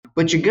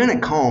But you're going to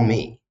call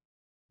me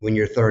when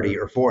you're 30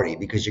 or 40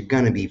 because you're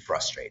going to be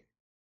frustrated.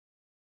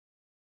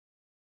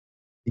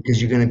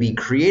 Because you're going to be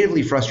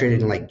creatively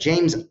frustrated and like,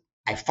 James,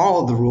 I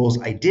followed the rules.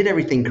 I did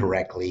everything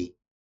correctly.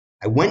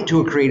 I went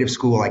to a creative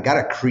school. I got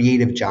a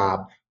creative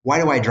job.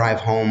 Why do I drive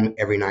home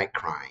every night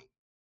crying?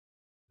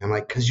 I'm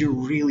like, because you're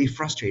really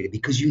frustrated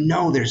because you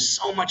know there's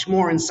so much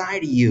more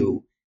inside of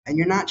you and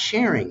you're not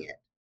sharing it.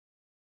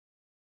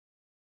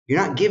 You're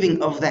not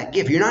giving of that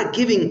gift. You're not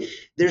giving,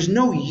 there's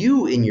no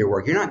you in your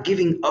work. You're not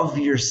giving of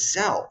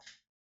yourself.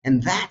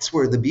 And that's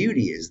where the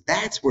beauty is.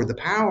 That's where the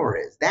power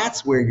is.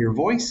 That's where your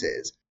voice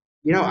is.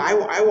 You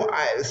know,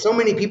 so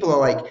many people are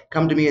like,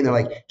 come to me and they're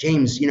like,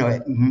 James, you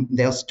know,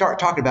 they'll start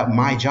talking about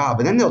my job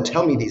and then they'll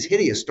tell me these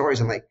hideous stories.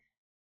 I'm like,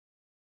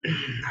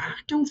 I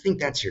don't think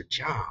that's your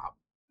job.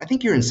 I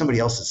think you're in somebody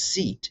else's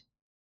seat.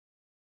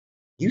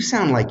 You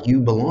sound like you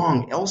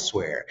belong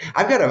elsewhere.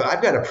 I've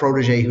got a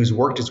protege who's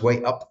worked his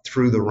way up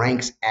through the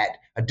ranks at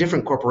a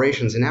different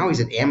corporations, and now he's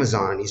at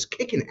Amazon and he's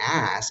kicking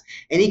ass.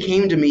 And he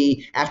came to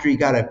me after he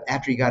got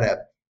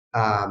a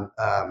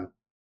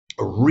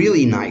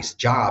really nice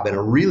job and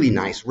a really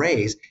nice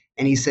raise,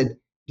 and he says,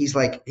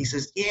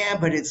 yeah,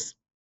 but it's.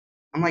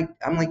 I'm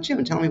like,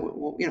 Jim, tell me,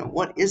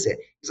 what is it?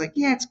 He's like,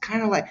 yeah, it's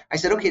kind of like. I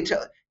said, okay,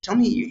 tell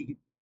me,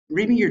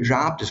 read me your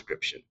job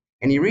description.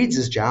 And he reads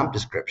his job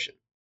description,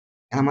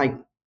 and I'm like,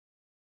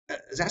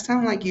 does that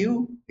sound like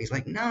you? He's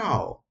like,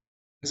 no.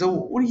 So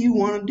what do you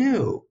want to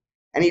do?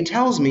 And he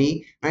tells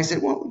me, and I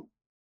said, well,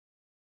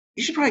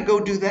 you should probably go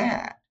do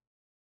that.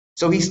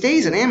 So he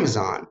stays at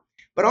Amazon,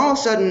 but all of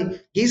a sudden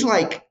he's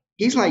like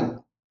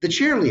the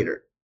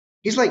cheerleader.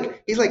 He's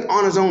like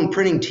on his own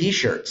printing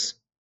T-shirts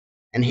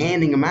and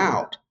handing them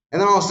out.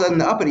 And then all of a sudden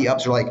the uppity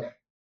ups are like,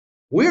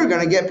 we're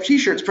going to get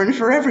T-shirts printed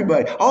for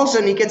everybody. All of a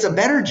sudden he gets a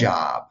better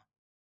job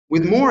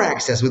with more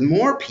access, with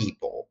more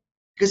people,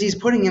 because he's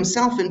putting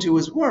himself into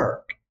his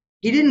work.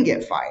 He didn't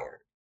get fired.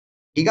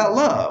 He got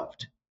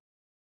loved.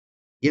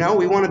 You know,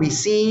 we want to be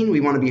seen, we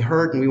want to be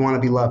heard, and we want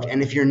to be loved.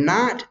 And if you're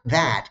not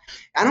that,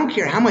 I don't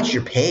care how much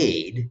you're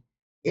paid,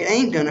 it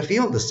ain't going to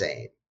feel the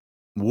same.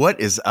 What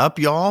is up,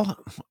 y'all?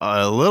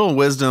 A little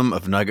wisdom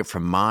of nugget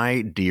from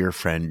my dear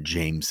friend,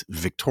 James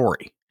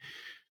Victore.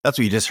 That's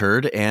what you just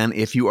heard. And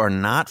if you are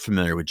not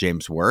familiar with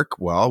James' work,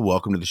 well,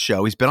 welcome to the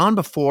show. He's been on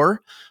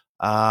before.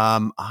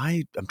 I'm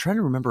trying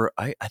to remember.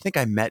 I think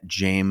I met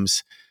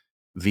James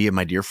via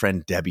my dear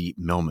friend Debbie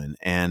Millman.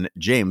 And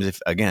James, if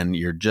again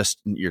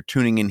you're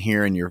tuning in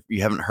here and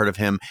you haven't heard of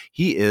him,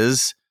 he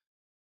is.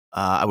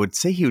 I would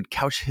say he would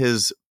couch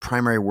his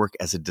primary work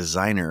as a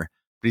designer,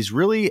 but he's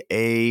really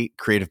a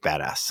creative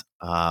badass.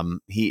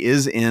 He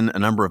is in a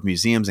number of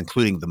museums,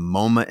 including the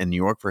MoMA in New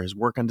York for his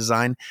work on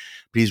design.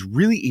 But he's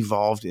really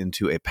evolved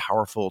into a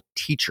powerful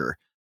teacher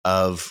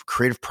of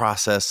creative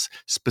process,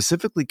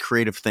 specifically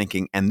creative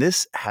thinking. And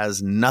this has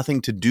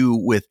nothing to do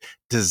with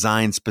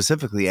design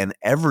specifically and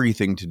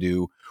everything to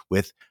do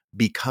with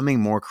becoming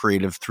more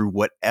creative through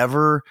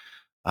whatever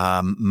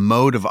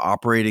mode of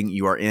operating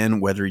you are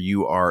in, whether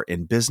you are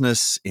in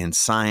business, in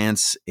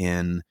science,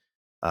 in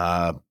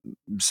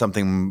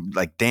something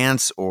like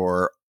dance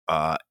or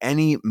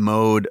any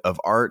mode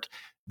of art.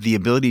 The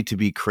ability to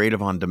be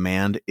creative on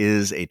demand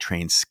is a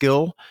trained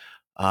skill.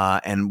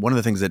 And one of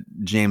the things that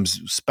James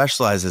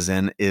specializes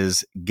in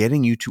is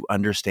getting you to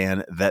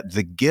understand that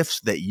the gifts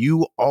that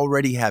you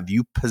already have,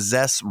 you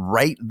possess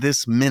right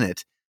this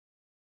minute,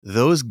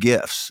 those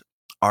gifts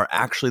are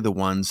actually the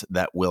ones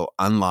that will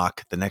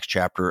unlock the next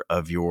chapter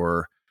of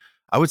your,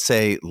 I would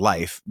say,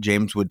 life.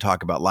 James would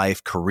talk about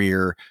life,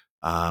 career,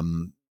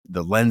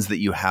 the lens that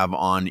you have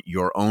on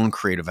your own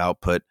creative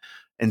output.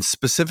 And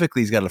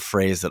specifically, he's got a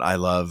phrase that I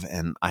love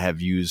and I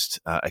have used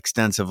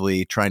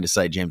extensively, trying to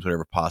cite James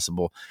whenever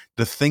possible.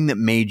 The thing that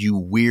made you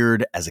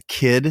weird as a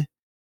kid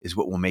is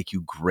what will make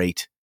you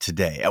great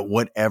today at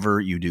whatever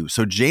you do.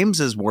 So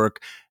James's work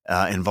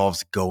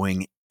involves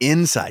going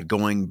inside,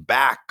 going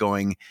back,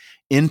 going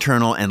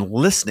internal and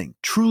listening,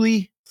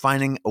 truly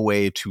finding a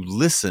way to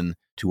listen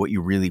to what you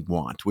really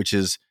want, which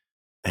is,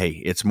 hey,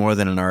 it's more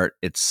than an art.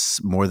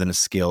 It's more than a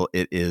skill.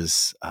 It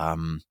is,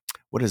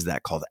 what is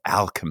that called?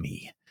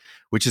 Alchemy.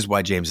 Which is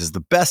why James is the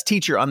best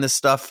teacher on this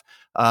stuff.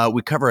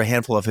 We cover a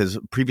handful of his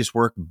previous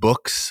work,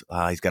 books.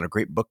 He's got a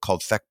great book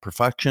called Feck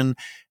Perfection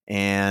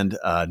and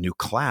a new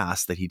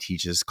class that he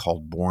teaches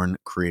called Born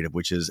Creative,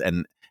 which is,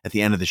 and at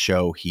the end of the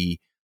show,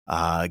 he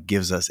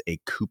gives us a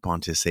coupon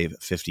to save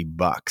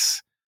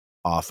 $50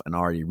 off an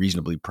already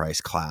reasonably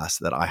priced class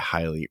that I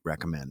highly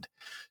recommend.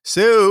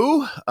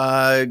 So,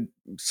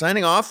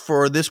 signing off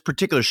for this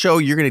particular show,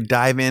 you're going to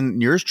dive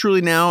in yours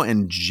truly now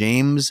and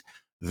James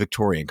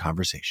Victore in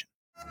conversation.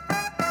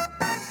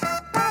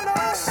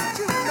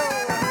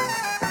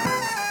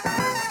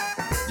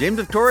 James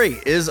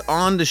Victore is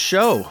on the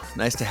show.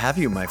 Nice to have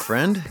you, my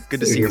friend. Good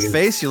to see your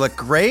face. You look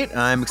great.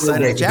 I'm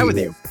excited to chat with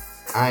you.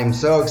 I'm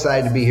so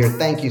excited to be here.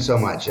 Thank you so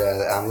much.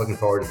 I'm looking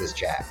forward to this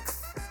chat.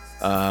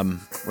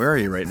 Where are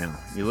you right now?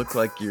 You look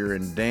like you're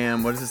in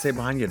Dam. What does it say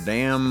behind you?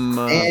 Dam.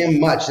 And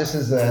much. This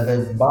is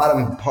the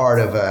bottom part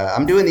of.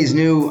 I'm doing these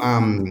new.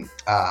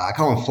 I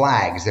call them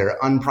flags. They're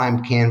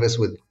unprimed canvas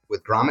with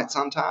grommets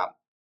on top,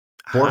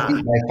 4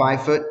 feet Ah, by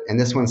 5 foot, and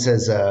this one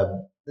says.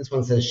 This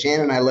one says,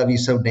 "Shannon, I love you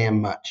so damn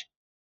much."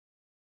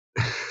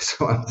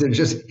 So they're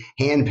just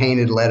hand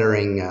painted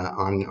lettering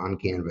on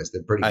canvas.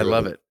 They're pretty I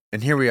love brilliant. it.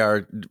 And here we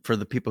are for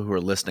the people who are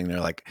listening.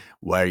 They're like,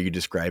 "Why are you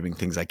describing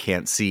things I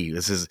can't see?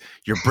 This is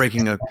you're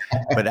breaking a."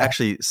 But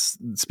actually,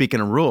 speaking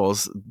of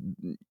rules,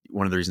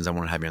 one of the reasons I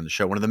want to have you on the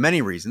show, one of the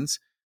many reasons,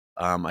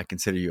 I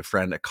consider you a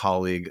friend, a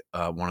colleague,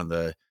 one of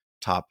the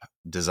top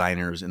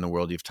designers in the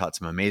world. You've taught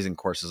some amazing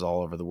courses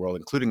all over the world,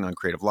 including on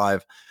Creative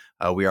Live.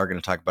 We are going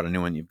to talk about a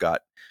new one you've got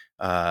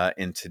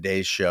in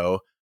today's show.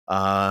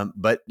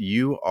 But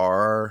you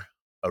are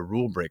a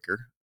rule breaker.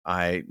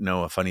 I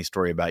know a funny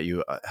story about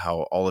you,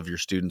 how all of your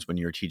students, when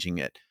you were teaching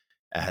it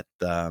at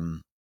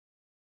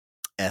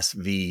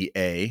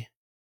SVA,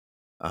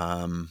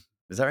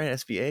 is that right?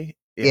 SVA?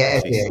 Yeah,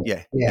 Yeah, SVC. SBA.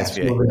 Yeah, Yeah,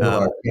 School of SVA. Visual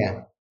Art.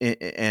 Yeah.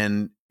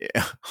 And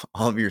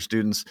all of your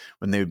students,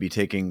 when they would be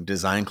taking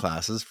design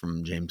classes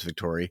from James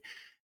Victore,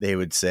 they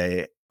would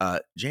say,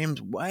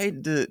 James, why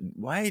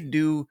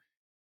do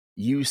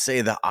you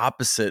say the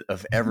opposite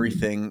of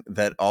everything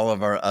that all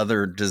of our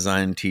other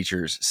design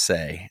teachers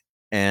say?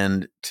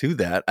 And to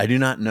that, I do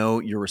not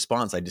know your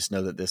response. I just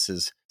know that this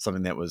is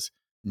something that was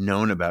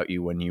known about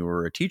you when you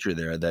were a teacher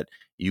there, that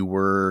you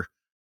were,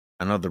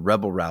 I don't know, the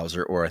rebel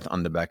rouser, or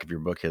on the back of your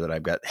book here that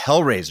I've got,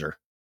 Hellraiser.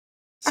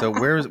 So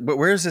where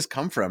does this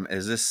come from?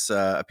 Is this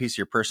a piece of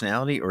your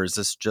personality, or is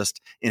this just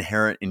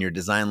inherent in your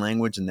design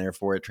language, and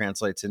therefore it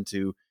translates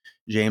into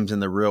James in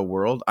the real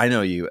world? I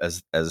know you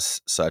as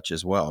such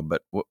as well,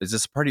 but is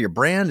this part of your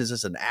brand? Is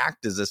this an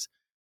act? Is this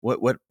what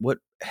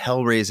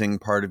hell raising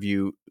part of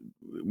you?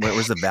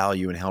 Where's the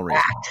value in hell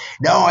raising?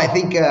 No, I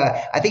think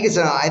it's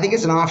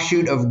an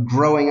offshoot of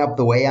growing up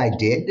the way I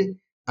did,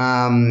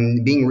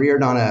 being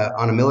reared on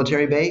a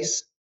military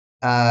base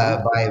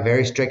Oh, by a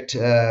very strict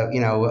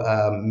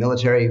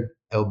military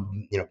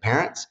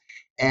parents,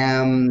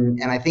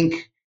 and I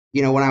think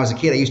when I was a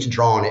kid I used to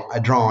draw on it. I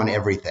draw on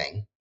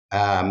everything.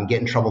 Get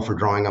in trouble for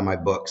drawing on my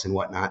books and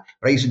whatnot,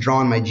 but I used to draw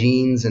on my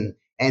jeans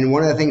and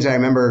one of the things I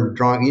remember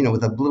drawing,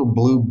 with a little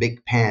blue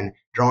big pen,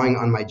 drawing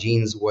on my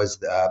jeans was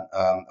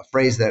a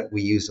phrase that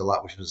we used a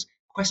lot, which was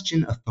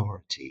question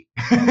authority.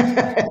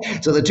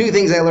 So the two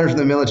things I learned from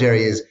the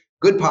military is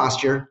good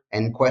posture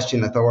and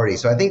question authority.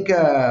 So I think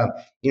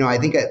I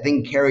think that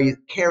thing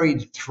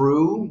carried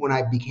through when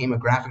I became a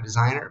graphic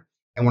designer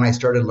and when I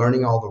started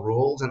learning all the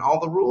rules, and all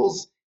the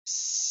rules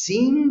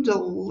seemed a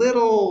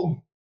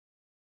little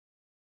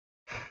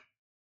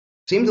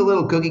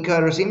cookie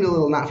cutter, seemed a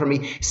little not for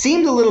me,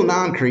 seemed a little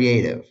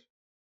non-creative.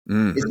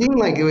 mm. It seemed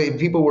like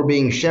people were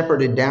being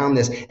shepherded down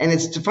this, and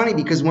it's funny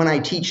because when I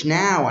teach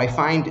now, I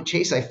find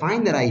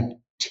that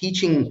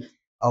teaching,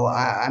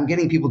 I'm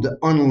getting people to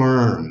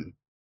unlearn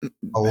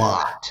a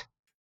lot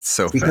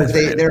So because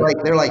they're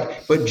fascinating.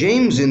 like, but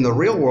James, in the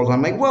real world,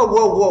 I'm like, whoa,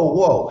 whoa, whoa,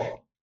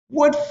 whoa,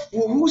 what,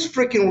 whose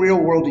freaking real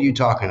world are you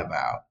talking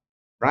about?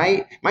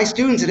 Right? My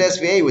students at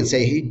SVA would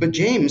say, hey, but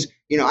James,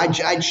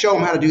 I'd show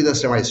them how to do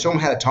this, or I'd show them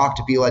how to talk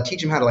to people. I'd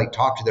teach them how to like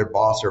talk to their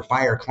boss or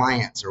fire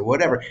clients or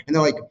whatever. And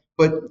they're like,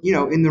 but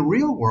in the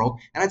real world,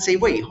 and I'd say,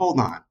 wait, hold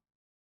on.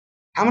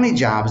 How many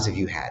jobs have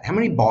you had? How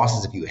many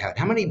bosses have you had?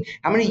 How many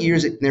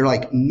years? And they're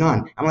like,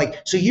 none. I'm like,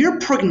 so you're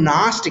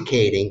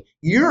prognosticating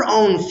your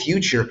own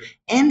future,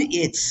 and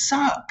it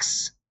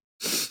sucks.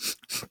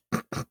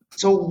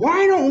 So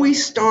why don't we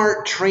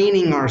start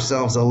training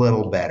ourselves a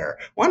little better?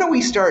 Why don't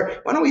we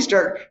start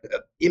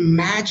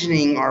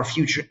imagining our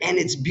future, and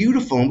it's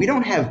beautiful, and we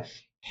don't have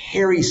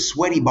hairy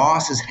sweaty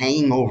bosses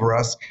hanging over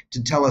us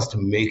to tell us to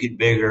make it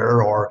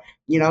bigger, or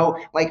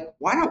like,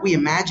 why don't we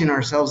imagine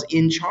ourselves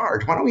in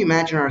charge? Why don't we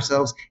imagine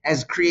ourselves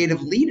as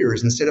creative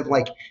leaders instead of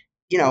like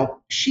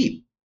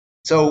sheep?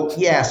 So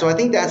yeah, so I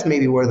think that's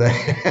maybe where the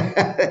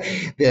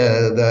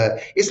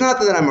the it's not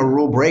that I'm a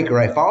rule breaker.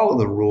 I follow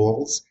the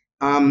rules.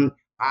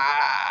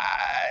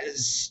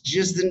 It's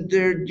just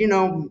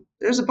that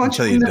there's a bunch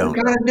of Until them you that are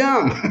don't. kind of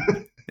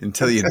dumb.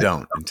 Until you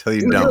don't. Until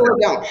you Until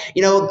don't.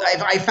 they don't.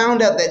 I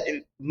found out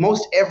that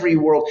most every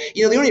world,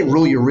 the only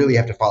rule you really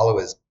have to follow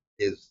is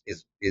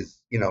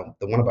the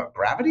one about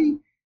gravity.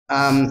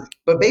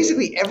 But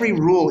basically, every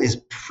rule is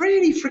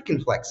pretty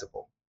freaking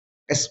flexible,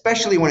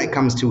 especially when it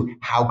comes to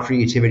how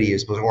creativity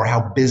is supposed, or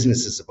how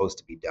business is supposed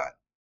to be done.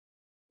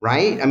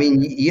 Right? I mean,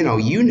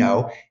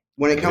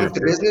 when it I comes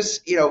do. to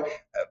business,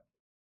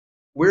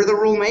 we're the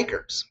rule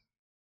makers.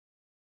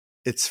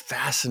 It's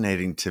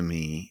fascinating to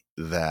me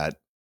that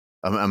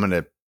I'm going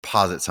to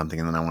posit something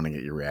and then I want to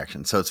get your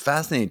reaction. So it's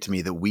fascinating to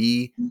me that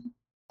we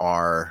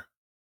are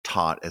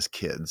taught as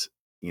kids,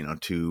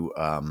 to,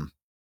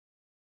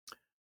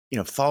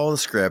 follow the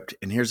script,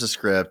 and here's the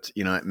script.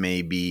 It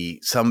may be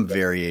some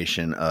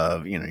variation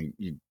of,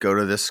 you go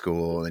to this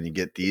school and you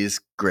get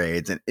these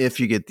grades. And if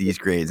you get these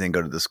grades and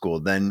go to the school,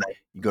 then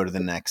you go to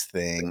the next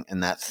thing,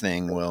 and that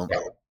thing will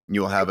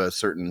You'll have a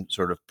certain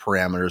sort of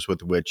parameters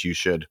with which you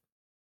should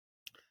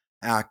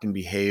act and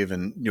behave,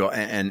 and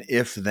and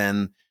if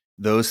then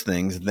those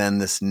things, then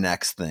this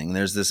next thing.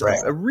 There's this Right.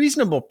 a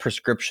reasonable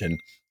prescription,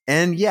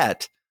 and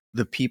yet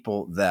the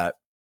people that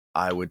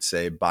I would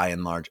say, by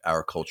and large,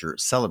 our culture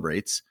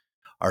celebrates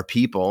are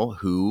people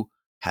who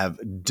have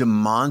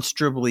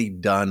demonstrably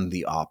done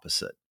the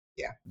opposite.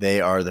 Yeah. They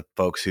are the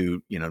folks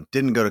who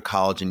didn't go to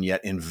college and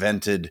yet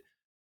invented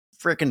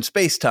frickin'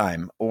 space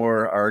time,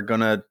 or are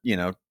gonna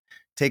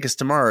take us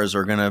to Mars,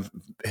 or gonna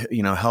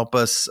help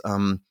us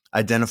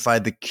identify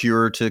the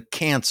cure to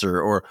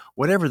cancer, or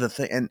whatever the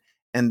thing.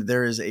 And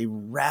there is a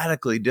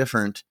radically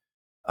different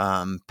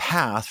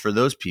path for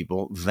those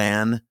people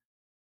than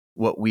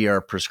what we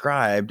are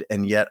prescribed,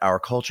 and yet our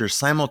culture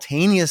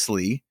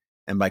simultaneously,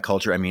 and by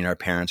culture I mean our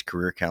parents,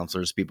 career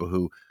counselors, people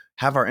who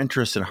have our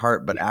interests at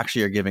heart but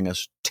actually are giving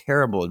us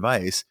terrible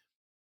advice.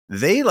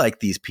 They like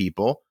these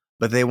people,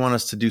 but they want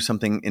us to do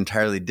something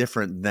entirely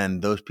different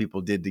than those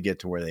people did to get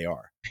to where they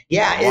are.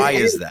 Yeah. Why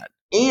is that?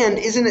 And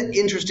isn't it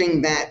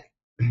interesting that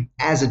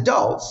as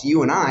adults,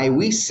 you and I,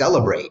 we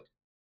celebrate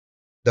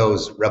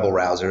those rebel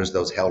rousers,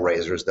 those hell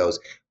raisers,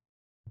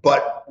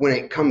 but when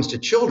it comes to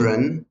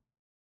children,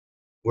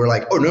 we're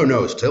like, oh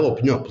no, still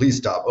no, please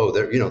stop. Oh,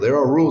 there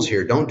are rules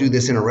here. Don't do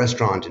this in a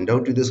restaurant, and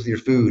don't do this with your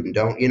food, and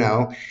don't,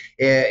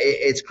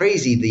 it's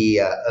crazy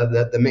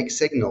the mixed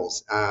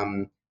signals.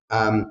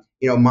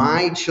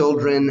 My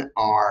children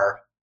are,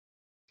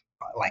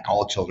 like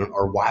all children,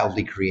 are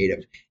wildly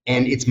creative,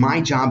 and it's my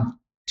job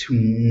to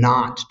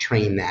not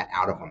train that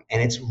out of them,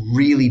 and it's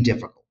really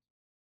difficult.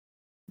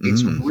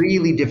 It's Mm.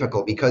 really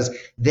difficult because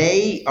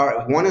they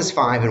are, one is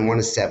 5 and one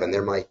is 7.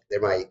 They're my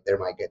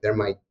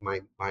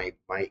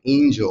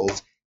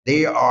angels.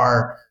 They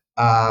are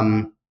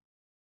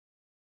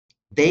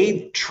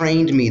they've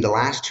trained me the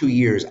last 2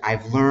 years.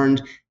 I've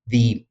learned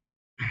the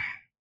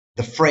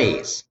the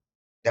phrase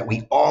that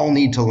we all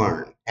need to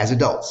learn as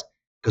adults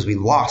because we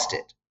lost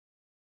it.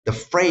 The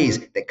phrase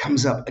that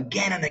comes up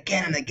again and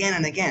again and again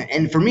and again.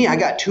 And for me, I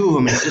got 2 of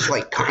them, and it's just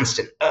like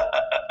constant,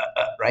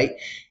 right?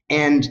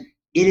 And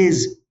it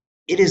is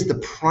the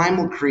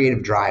primal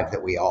creative drive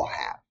that we all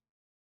have.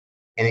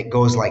 And it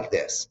goes like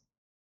this: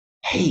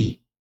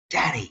 hey,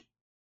 daddy,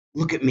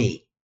 look at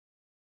me.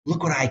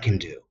 Look what I can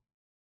do.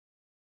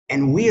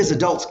 And we as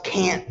adults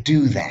can't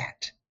do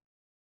that.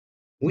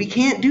 We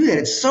can't do that.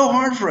 It's so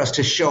hard for us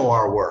to show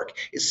our work.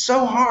 It's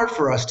so hard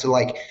for us to,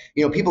 like,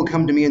 people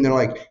come to me and they're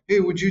like,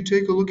 hey, would you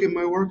take a look at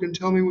my work and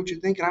tell me what you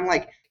think? And I'm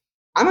like,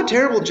 I'm a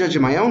terrible judge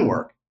of my own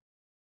work.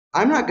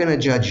 I'm not going to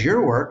judge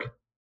your work.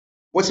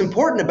 What's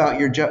important about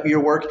your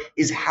work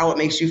is how it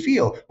makes you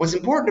feel. What's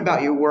important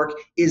about your work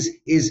is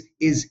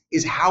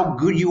how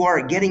good you are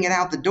at getting it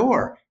out the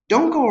door.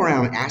 Don't go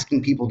around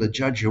asking people to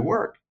judge your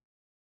work.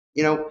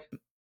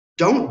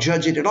 Don't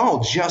judge it at all.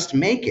 Just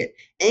make it.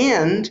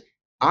 And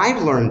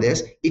I've learned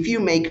this: if you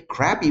make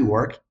crappy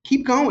work,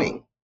 keep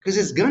going because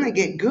it's gonna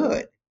get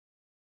good.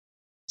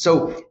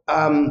 So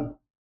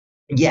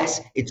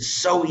yes, it's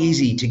so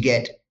easy to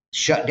get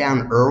shut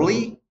down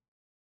early,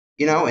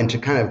 and to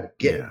kind of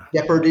get Yeah.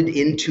 shepherded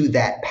into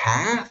that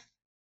path.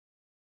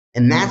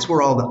 And that's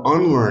where all the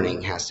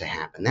unlearning has to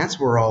happen. That's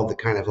where all the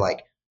kind of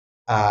like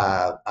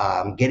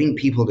getting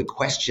people to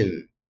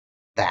question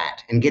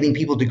that, and getting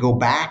people to go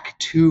back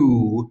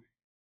to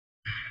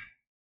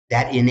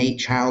that innate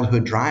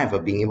childhood drive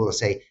of being able to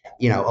say,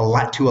 a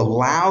lot, to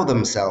allow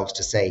themselves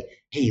to say,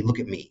 hey, look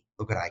at me,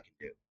 look what I can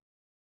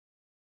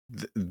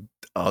do.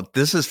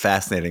 This is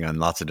fascinating on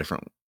lots of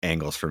different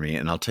angles for me,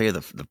 and I'll tell you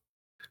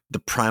the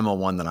primal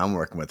one that I'm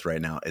working with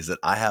right now is that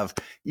I have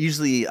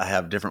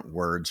different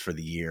words for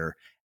the year.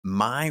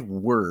 My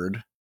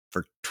word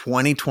for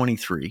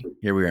 2023,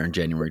 here we are in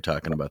January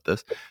talking about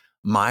this.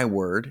 My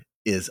word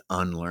is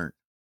unlearn.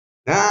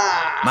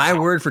 My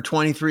word for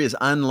 23 is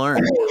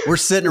unlearn. We're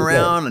sitting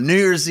around on New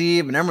Year's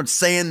Eve and everyone's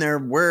saying their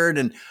word,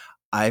 and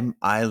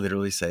I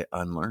literally say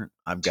unlearn.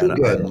 I've got Too to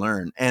good.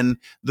 unlearn. And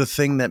the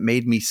thing that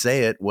made me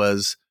say it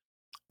was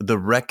the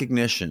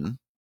recognition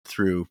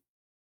through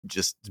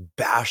just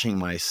bashing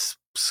my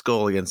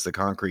skull against the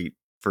concrete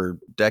for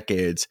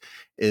decades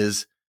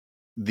is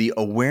the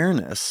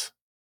awareness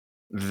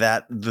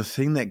that the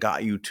thing that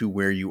got you to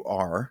where you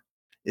are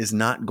is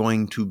not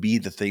going to be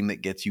the thing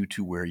that gets you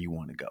to where you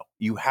want to go.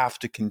 You have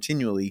to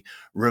continually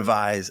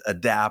revise,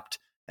 adapt,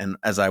 and,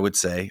 as I would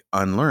say,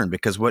 unlearn,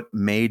 because what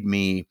made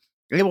me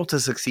able to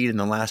succeed in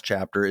the last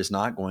chapter is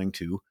not going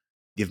to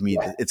give me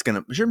it's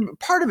going to, sure,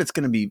 part of it's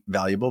going to be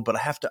valuable, but I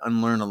have to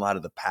unlearn a lot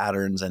of the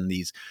patterns and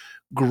these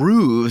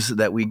grooves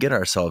that we get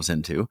ourselves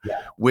into,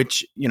 Yeah.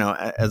 which,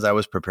 as I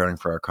was preparing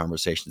for our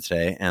conversation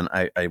today, and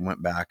I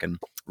went back and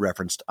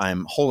referenced,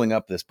 I'm holding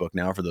up this book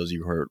now for those of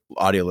you who are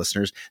audio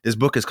listeners. This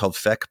book is called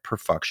Feck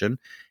Perfection.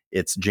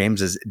 It's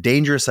James's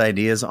Dangerous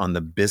Ideas on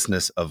the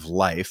Business of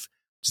Life,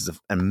 which is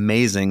an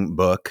amazing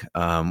book.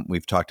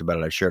 We've talked about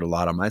it. I've shared a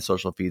lot on my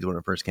social feeds when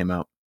it first came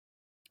out.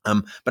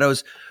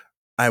 But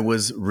I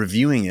was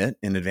reviewing it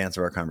in advance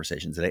of our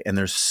conversation today, and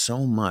there's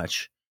so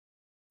much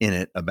in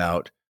it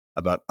about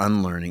about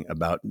unlearning,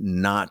 about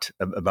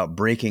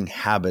breaking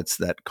habits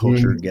that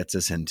culture Mhm. gets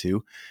us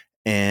into.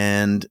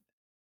 And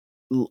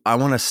I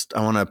want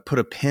to put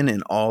a pin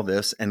in all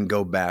this and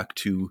go back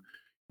to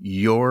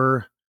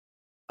your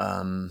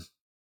um,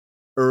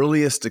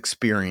 earliest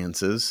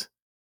experiences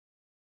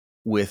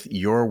with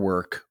your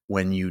work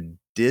when you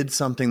did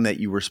something that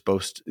you were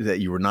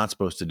not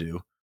supposed to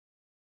do,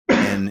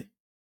 and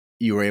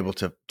you were able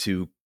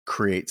to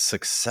create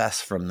success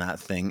from that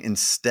thing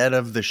instead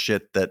of the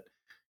shit that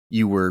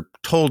you were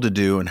told to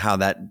do and how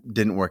that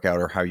didn't work out,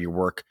 or how your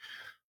work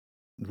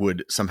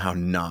would somehow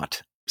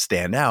not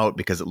stand out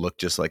because it looked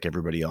just like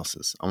everybody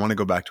else's. I want to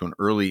go back to an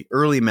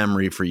early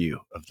memory for you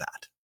of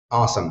that.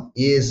 Awesome.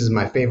 This is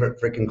my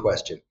favorite freaking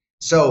question.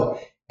 So,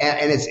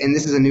 and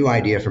this is a new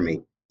idea for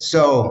me.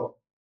 So,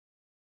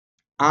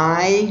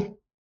 I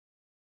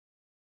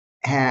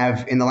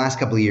have in the last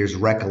couple of years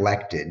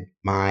recollected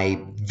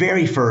my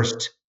very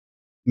first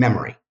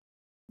memory,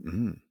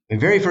 Mm. my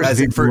very first As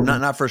in, for visual.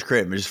 not first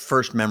creative, but just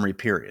first memory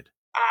period.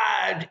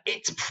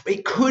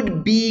 It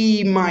could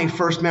be my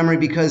first memory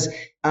because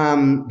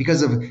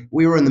of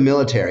we were in the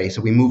military,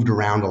 so we moved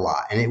around a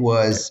lot, and it Okay.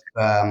 was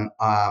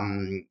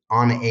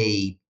on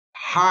a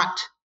hot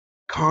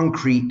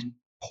concrete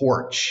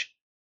porch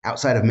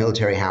outside of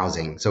military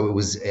housing. So it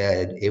was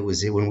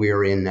when we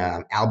were in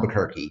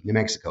Albuquerque, New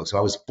Mexico. So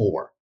I was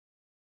 4,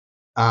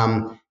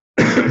 and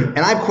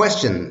I've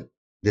questioned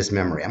this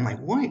memory. I'm like,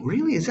 what?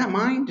 Really? Is that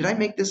mine? Did I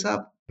make this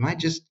up? Am I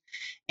just?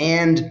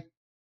 And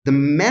the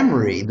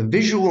memory, the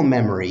visual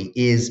memory,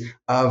 is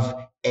of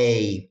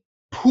a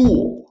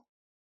pool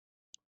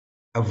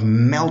of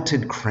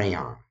melted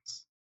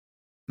crayons.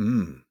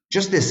 Mm.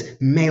 Just this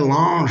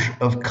melange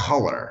of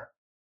color.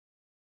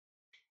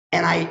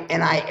 And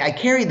I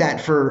carried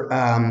that for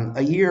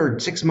a year or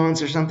 6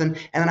 months or something.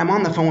 And then I'm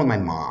on the phone with my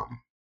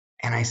mom,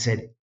 and I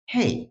said,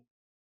 "Hey,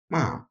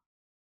 mom,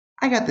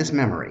 I got this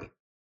memory.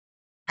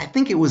 I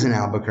think it was in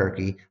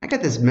Albuquerque. I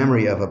got this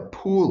memory of a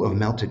pool of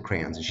melted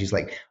crayons." And she's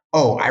like,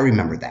 "Oh, I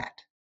remember that.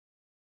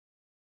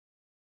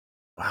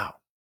 Wow.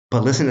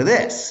 But listen to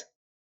this."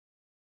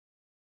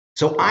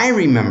 So I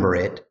remember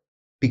it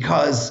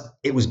because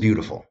it was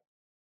beautiful.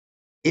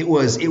 It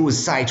was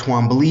Cy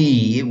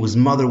Twombly, it was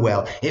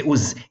Motherwell, it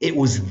was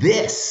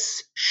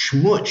this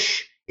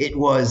schmutz. It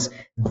was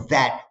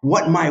that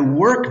what my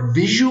work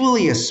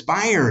visually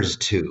aspires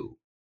to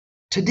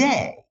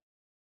today,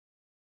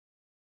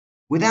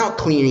 without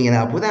cleaning it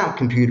up, without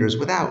computers,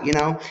 without,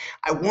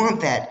 I want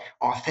that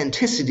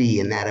authenticity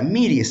and that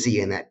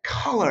immediacy and that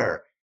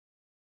color.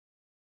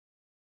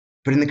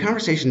 But in the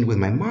conversation with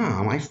my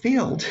mom, I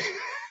failed.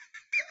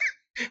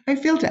 I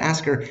failed to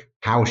ask her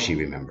how she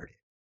remembered it,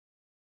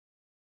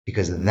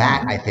 because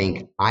that Mm. I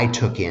think I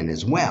took in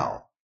as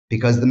well.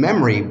 Because the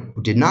memory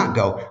did not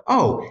go,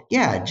 "Oh,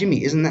 yeah,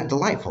 Jimmy, isn't that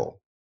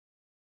delightful?"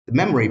 The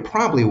memory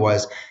probably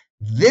was,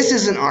 "This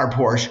isn't our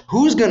Porsche.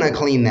 Who's going to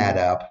clean that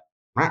up?"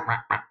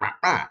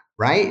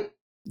 Right?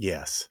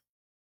 Yes.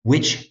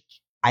 Which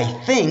I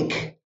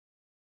think,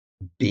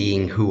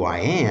 being who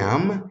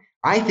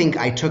I think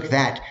I took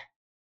that.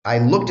 I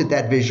looked at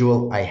that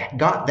visual, I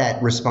got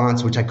that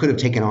response, which I could have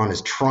taken on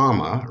as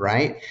trauma,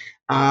 right?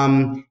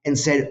 And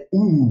said,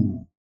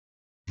 "Ooh,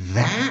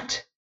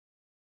 that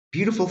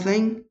beautiful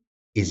thing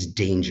is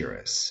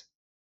dangerous,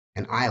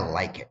 and I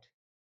like it.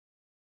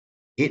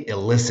 It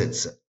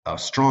elicits a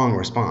strong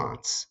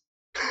response."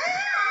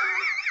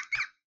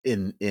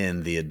 In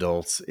the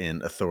adults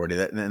in authority,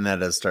 that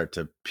does start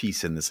to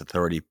piece in this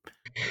authority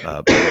bit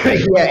Yeah, bit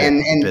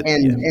and bit yeah,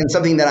 and and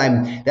something that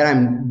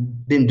I'm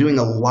been doing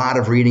a lot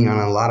of reading on,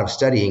 a lot of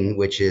studying,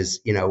 which is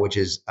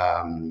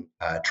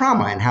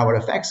trauma and how it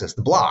affects us,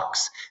 the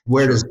blocks.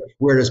 Where does sure.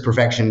 where does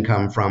perfection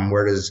come from?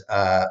 Where does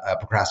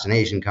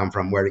procrastination come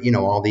from? Where,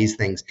 all these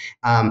things,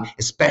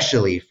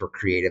 especially for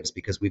creatives,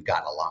 because we've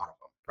got a lot of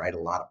them, right? A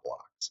lot of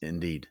blocks.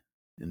 Indeed.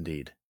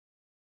 Indeed.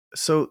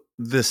 So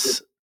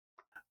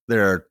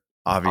there are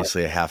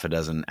obviously a half a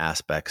dozen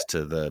aspects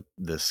to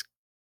this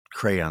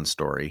crayon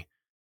story.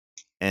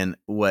 And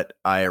what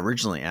I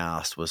originally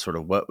asked was sort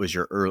of what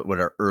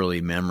are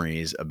early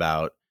memories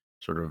about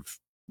sort of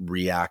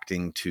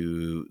reacting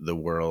to the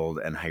world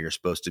and how you're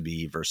supposed to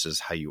be versus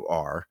how you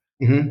are.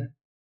 Hmm.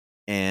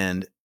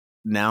 And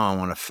now I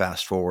want to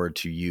fast forward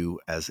to you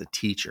as a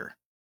teacher,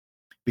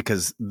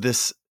 because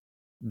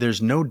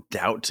there's no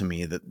doubt to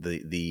me that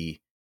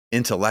the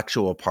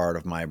intellectual part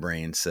of my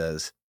brain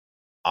says,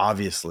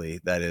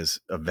 obviously that is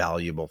a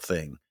valuable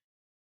thing.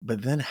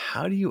 But then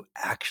how do you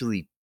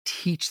actually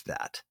teach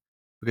that?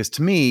 Because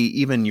to me,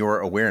 even your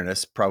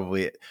awareness,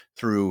 probably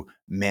through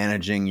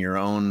managing your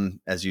own,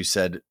 as you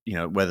said,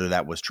 whether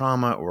that was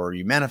trauma or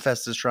you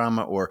manifest as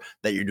trauma or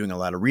that you're doing a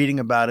lot of reading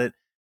about it,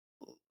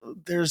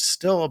 there's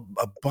still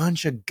a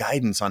bunch of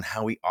guidance on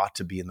how we ought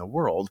to be in the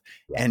world.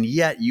 Yeah. And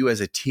yet you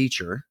as a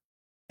teacher,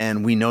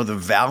 and we know the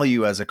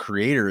value as a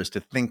creator is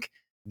to think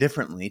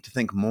differently, to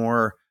think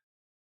more,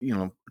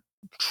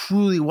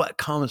 truly what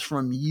comes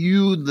from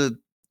you,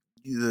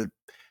 the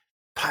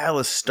pile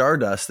of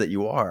stardust that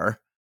you are.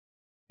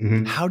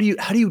 Hmm. How do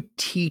you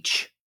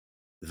teach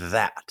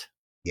that?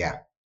 Yeah.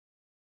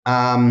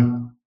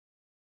 Um,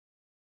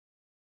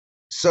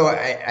 so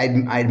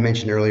I'd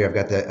mentioned earlier I've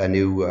got a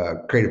new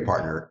creative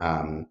partner,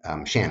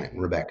 Shannon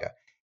Rebecca,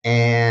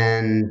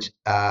 and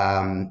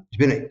she's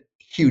been a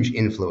huge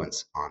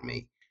influence on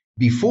me.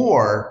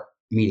 Before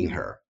meeting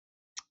her,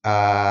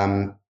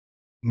 um,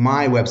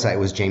 my website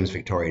was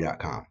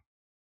jamesvictoria.com.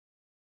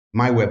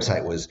 My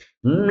website was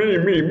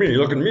me,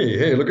 look at me,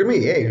 hey, look at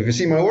me, hey, if you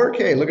see my work,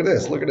 hey, look at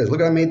this, look at this,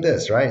 look, I made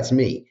this, right? It's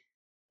me.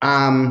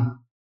 Um,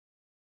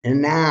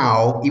 and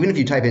now, even if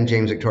you type in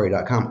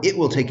jamesvictoria.com, it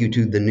will take you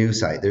to the new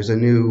site. There's a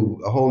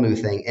whole new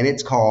thing, and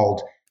it's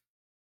called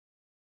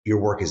Your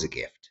Work is a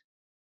Gift,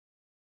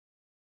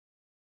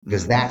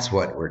 because Mm. that's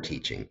what we're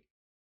teaching.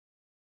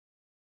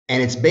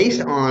 And it's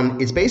based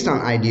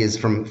on ideas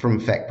from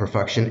Feck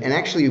Perfection. And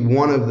actually,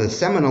 one of the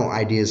seminal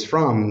ideas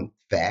from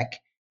Feck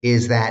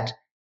is that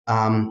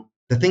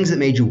the things that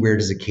made you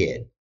weird as a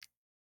kid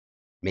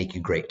make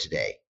you great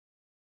today.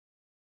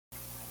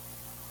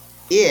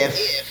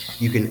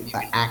 If you can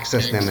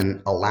access them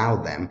and allow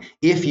them,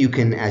 if you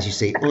can, as you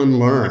say,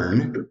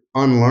 unlearn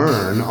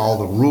all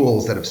the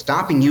rules that are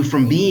stopping you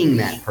from being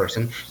that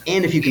person,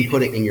 and if you can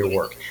put it in your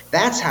work.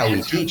 That's how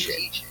we teach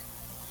it.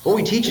 What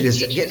we teach it is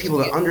to get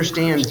people to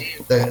understand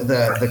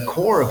the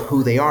core of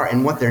who they are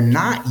and what they're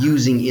not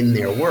using in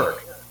their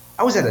work.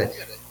 I was at a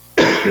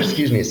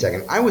excuse me a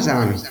second. I was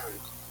on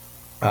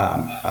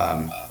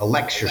a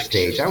lecture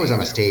stage. I was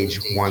on a stage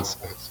once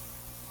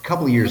a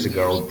couple of years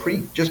ago,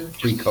 just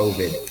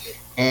pre-COVID,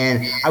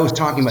 and I was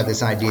talking about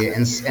this idea,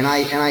 and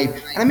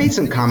I made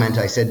some comment.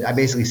 I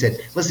basically said,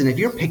 listen, if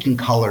you're picking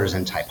colors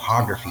and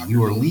typography,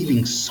 you are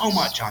leaving so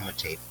much on the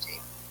table,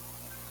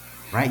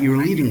 right? You're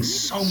leaving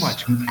so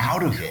much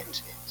out of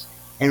it.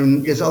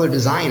 And this other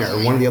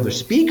designer, one of the other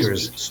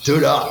speakers,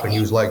 stood up and he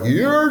was like,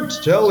 "You're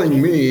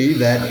telling me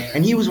that?"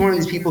 And he was one of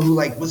these people who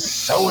like was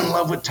so in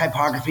love with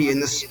typography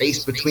and the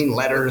space between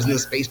letters and the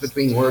space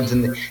between words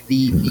and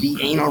the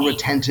anal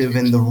retentive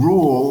and the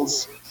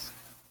rules.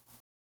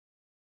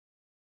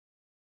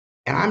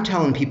 And I'm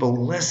telling people,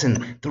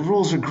 listen, the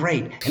rules are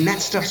great and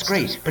that stuff's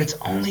great, but it's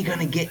only going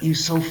to get you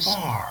so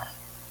far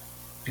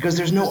because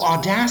there's no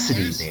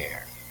audacity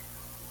there.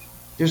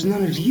 There's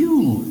none of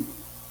you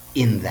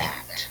in that.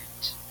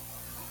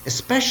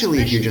 Especially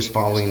if you're just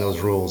following those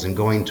rules and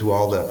going to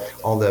all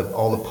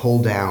the pull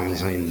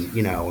downs in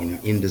in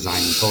InDesign and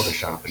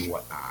Photoshop and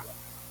whatnot.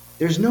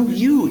 There's no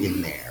you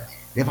in there.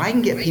 And if I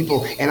can get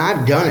people, and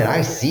I've done it,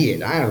 I see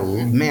it.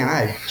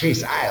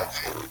 Chase,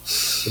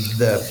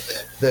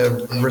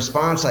 the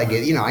response I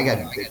get. I got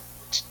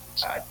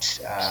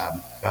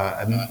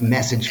a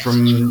message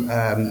from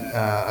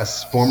a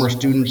former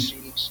student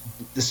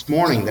this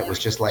morning that was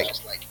just like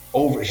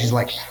over. She's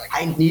like,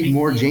 I need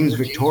more James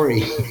Victore,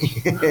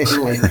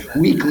 like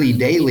weekly,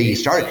 daily.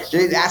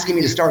 They're asking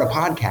me to start a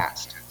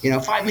podcast.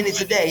 5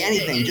 minutes a day,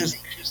 anything. Just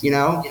you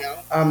know,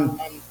 um,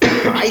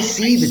 I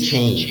see the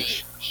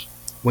change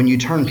when you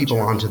turn people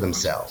onto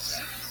themselves,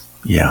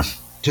 Yeah.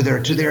 to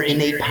their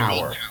innate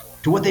power,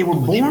 to what they were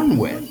born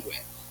with.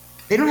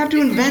 They don't have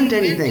to invent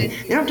anything.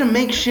 They don't have to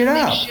make shit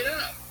up.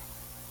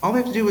 All they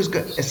have to do is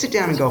sit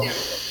down and go,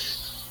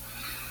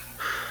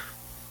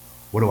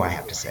 what do I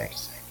have to say?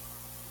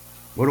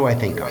 What do I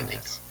think on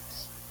this?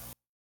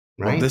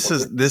 Well, Right? this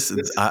is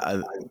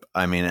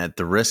I mean, at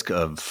the risk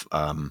of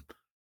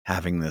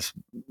having this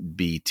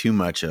be too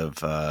much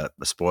of a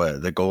spoiler,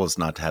 the goal is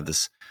not to have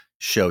this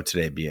show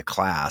today be a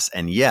class,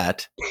 and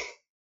yet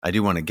I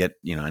do want to get.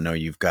 I know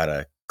you've got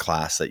a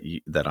class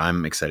that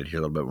I'm excited to hear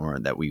a little bit more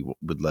that we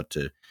would love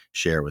to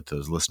share with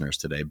those listeners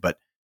today. But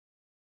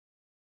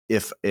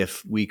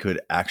if we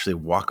could actually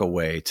walk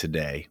away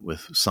today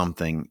with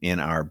something in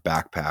our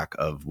backpack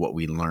of what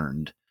we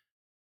learned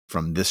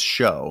from this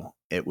show,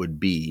 it would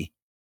be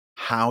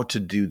how to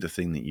do the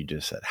thing that you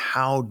just said.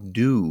 How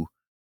do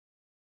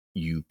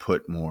you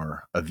put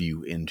more of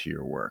you into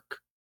your work?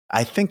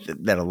 I think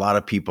that a lot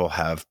of people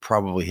have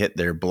probably hit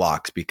their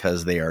blocks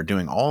because they are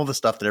doing all the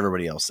stuff that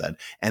everybody else said.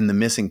 And the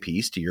missing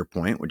piece, to your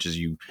point, which is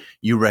you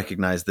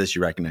recognize this,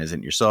 you recognize it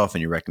in yourself,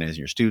 and you recognize it in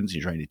your students,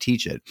 and you're trying to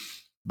teach it.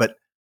 But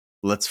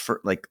let's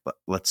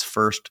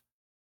first,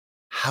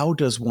 how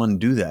does one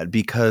do that?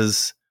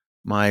 Because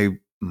my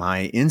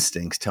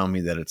instincts tell me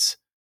that it's,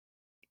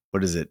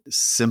 what is it?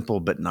 Simple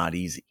but not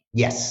easy.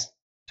 Yes,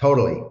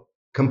 totally,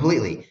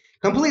 completely,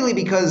 completely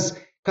because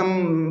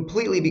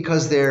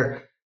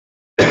there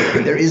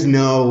there is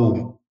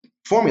no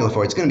formula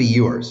for it. It's going to be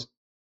yours.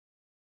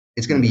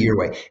 It's going to be Mm-hmm. your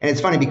way. And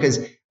it's funny because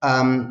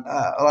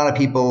a lot of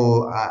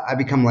people, I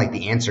become like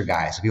the answer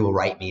guy. So people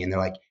write me and they're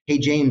like, "Hey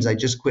James, I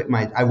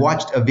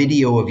watched a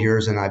video of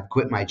yours and I've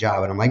quit my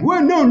job." And I'm like,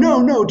 "Well, no,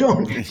 no, no,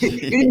 don't. You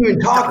didn't even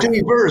talk to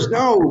me first.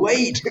 No,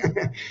 wait."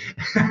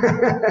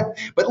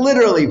 But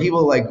literally,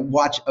 people like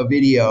watch a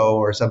video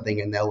or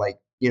something and they'll like,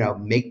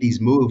 make these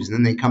moves, and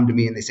then they come to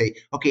me and they say,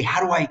 "Okay,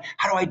 how do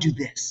I do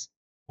this?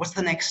 What's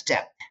the next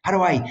step? How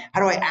do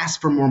I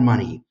ask for more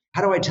money?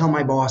 How do I tell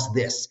my boss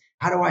this?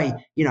 How do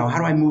I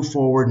move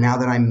forward now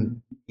that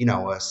I'm,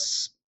 a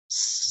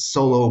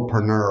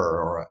solopreneur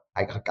or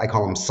I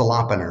call them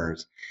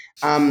slopeners.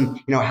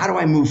 How do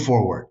I move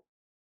forward?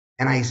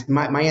 And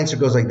my answer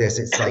goes like this.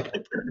 It's like,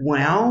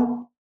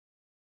 well,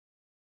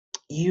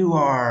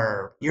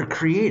 you're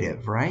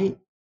creative, right?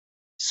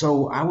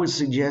 So I would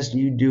suggest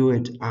you do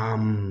it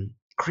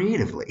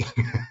creatively,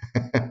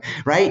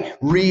 right?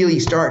 Really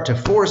start to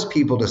force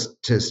people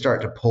to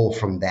start to pull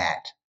from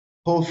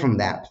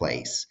that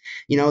place.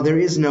 There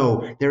is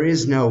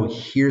no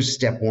here's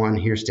step one,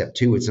 here's step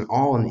two. It's an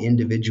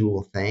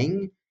individual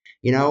thing.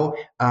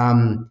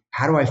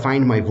 How do I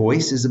find my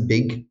voice is a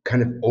big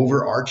kind of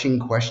overarching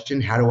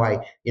question. How do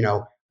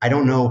I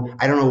don't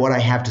know what I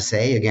have to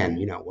say. Again,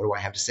 what do I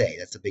have to say?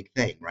 That's a big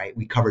thing, right?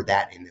 We covered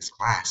that in this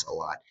class a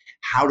lot.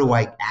 How do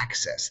I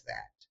access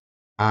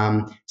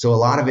that? So a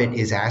lot of it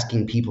is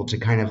asking people to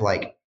kind of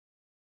like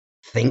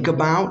think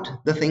about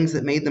the things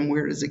that made them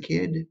weird as a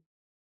kid.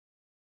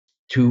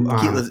 To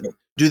Let's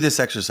do this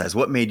exercise.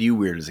 What made you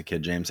weird as a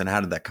kid, James, and how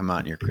did that come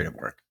out in your creative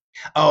work?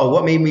 Oh,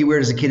 what made me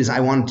weird as a kid is I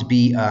wanted to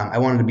be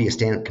a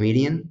stand-up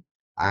comedian.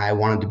 I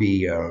wanted to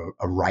be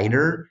a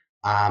writer.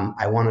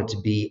 I wanted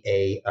to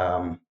be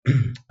um,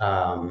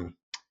 a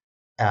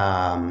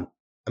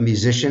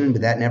musician,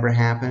 but that never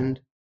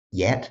happened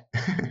yet.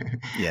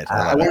 Yeah, I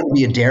I love it. wanted to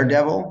be a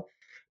daredevil,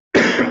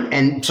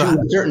 and So to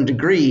a certain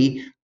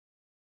degree,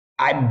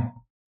 I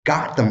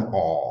got them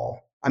all.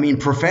 I mean,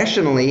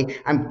 professionally,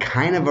 I'm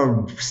kind of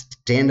a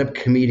stand-up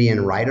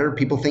comedian writer.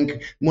 People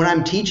think when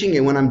I'm teaching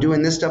and when I'm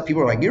doing this stuff,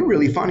 people are like, "You're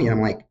really funny," and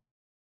I'm like,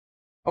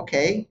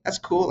 "Okay, that's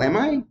cool. Am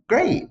I?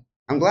 Great.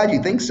 I'm glad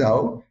you think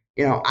so.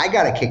 I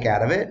got a kick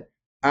out of it."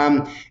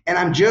 And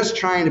I'm just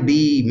trying to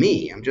be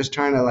me. I'm just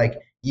trying to like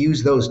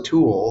use those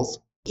tools.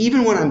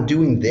 Even when I'm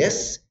doing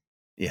this,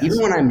 even yes,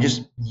 when I'm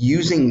just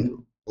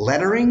using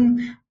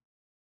lettering,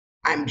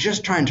 I'm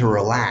just trying to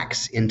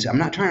relax into, I'm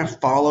not trying to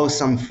follow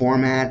some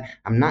format.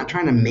 I'm not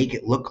trying to make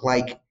it look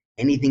like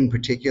anything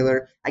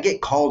particular. I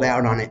get called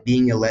out on it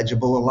being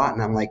illegible a lot,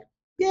 and I'm like,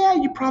 yeah,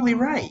 you're probably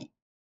right.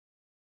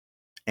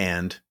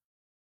 and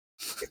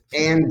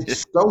And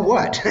so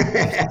what?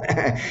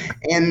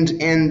 and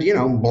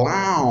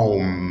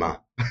Blaum.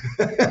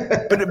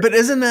 but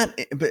isn't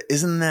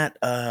that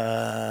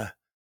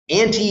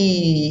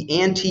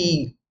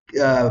Anti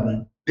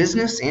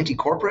business, anti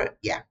corporate.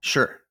 Yeah.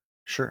 sure,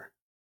 sure.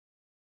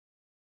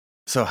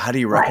 So how do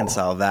you But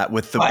reconcile that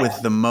with the but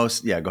with the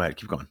most? Yeah, go ahead,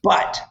 keep going.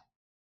 but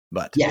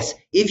But yes,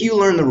 if you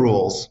learn the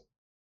rules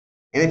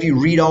and if you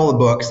read all the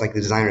books, like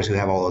the designers who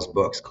have all those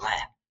books,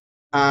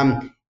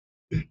 um,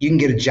 you can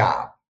get a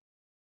job,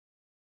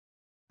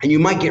 and you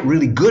might get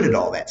really good at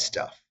all that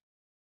stuff,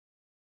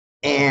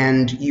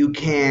 and you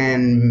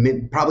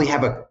can probably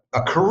have a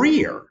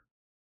career,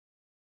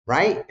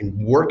 right,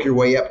 and work your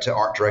way up to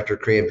art director,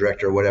 creative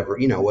director, whatever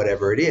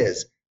it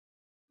is.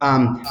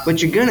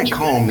 But you're gonna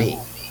call me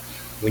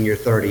when you're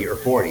 30 or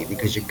 40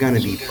 because you're gonna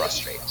be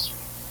frustrated.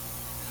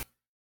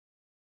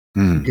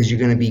 hmm. Because you're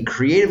going to be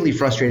creatively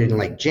frustrated and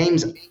like,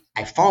 James,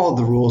 I followed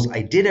the rules.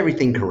 I did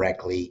everything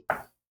correctly.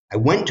 I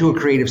went to a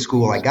creative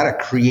school. I got a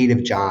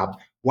creative job.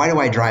 Why do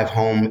I drive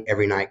home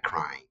every night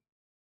crying?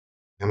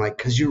 I'm like,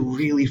 because you're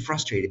really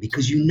frustrated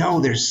because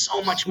there's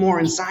so much more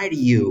inside of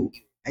you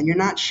and you're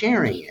not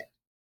sharing it.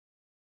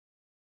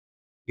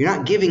 You're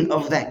not giving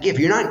of that gift.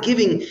 You're not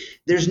giving,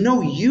 there's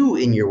no you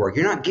in your work.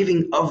 You're not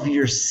giving of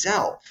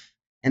yourself.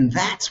 And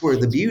that's where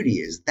the beauty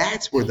is.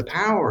 That's where the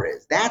power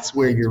is. That's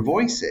where your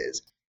voice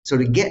is. So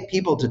to get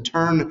people to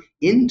turn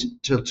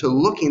into to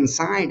look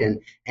inside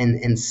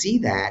and see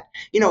that,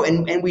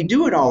 and we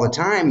do it all the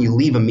time. You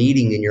leave a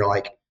meeting and you're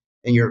like,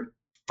 and you're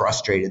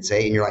frustrated,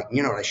 say, and you're like,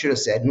 you know what I should have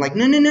said? And like,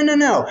 no, no, no, no,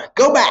 no,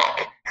 go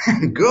back,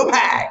 go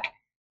back.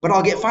 But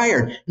I'll get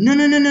fired. No,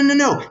 no, no, no, no,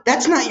 no.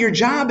 That's not your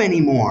job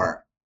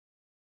anymore.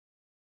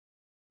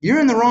 You're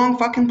in the wrong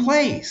fucking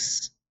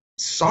place.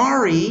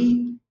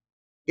 Sorry.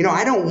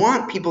 I don't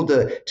want people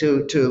to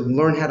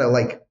learn how to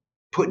like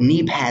put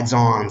knee pads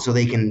on so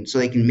they can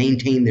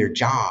maintain their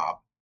job,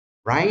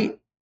 right?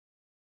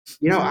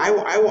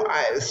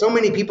 So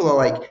many people are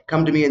like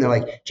come to me and they're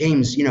like,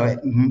 James,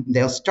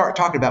 they'll start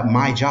talking about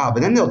my job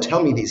and then they'll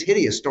tell me these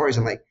hideous stories.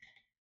 I'm like,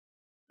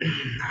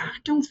 I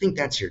don't think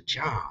that's your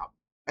job.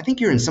 I think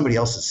you're in somebody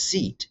else's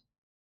seat.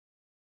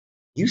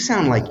 You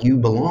sound like you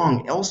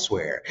belong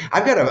elsewhere.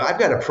 I've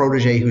got a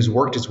protege who's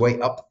worked his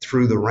way up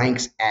through the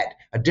ranks at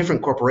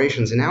different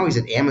corporations, and now he's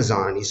at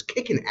Amazon and he's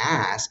kicking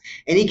ass.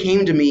 And he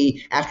came to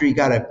me after he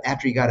got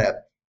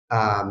a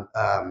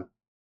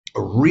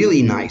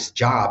really nice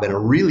job and a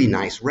really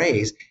nice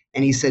raise,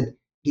 and he says,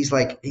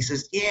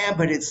 yeah,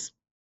 but it's.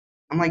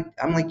 I'm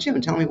like Jim,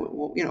 tell me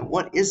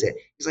what is it?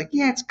 He's like,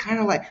 yeah, it's kind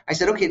of like. I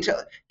said, okay,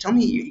 tell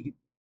me,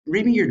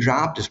 read me your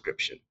job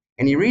description.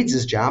 And he reads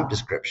his job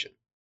description,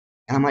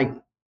 and I'm like,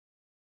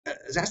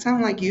 does that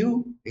sound like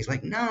you? He's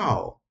like,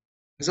 no.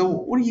 So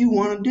what do you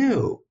want to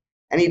do?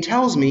 And he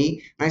tells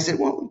me, and I said,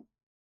 well,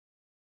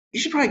 you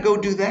should probably go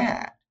do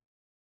that.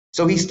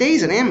 So he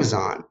stays at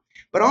Amazon,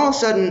 but all of a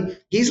sudden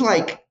he's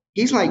like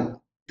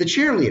the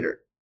cheerleader.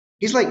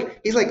 He's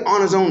like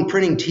on his own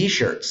printing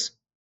T-shirts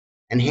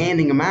and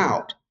handing them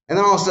out. And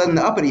then all of a sudden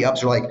the uppity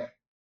ups are like,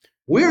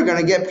 We're going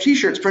to get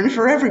t-shirts printed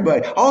for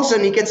everybody. All of a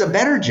sudden he gets a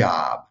better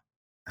job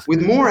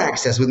with more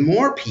access, with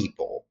more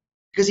people,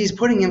 because he's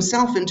putting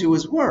himself into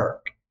his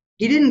work.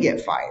 He didn't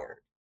get fired.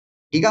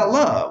 He got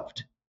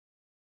loved.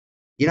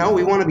 We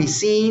Mhm. want to be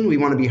seen, we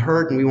want to be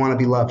heard, and we want to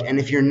be loved. And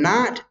if you're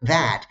not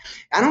that,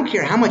 I don't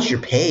care how much you're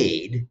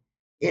paid,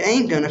 it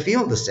ain't going to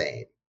feel the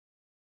same.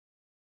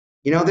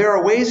 There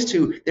are ways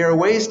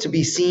to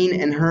be seen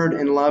and heard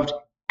and loved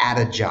at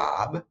a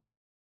job,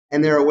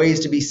 and there are ways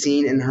to be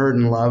seen and heard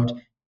and loved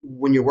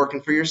when you're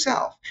working for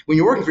yourself. When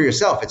you're working for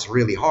yourself, it's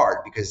really hard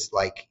because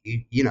like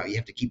you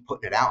have to keep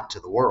putting it out to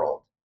the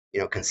world.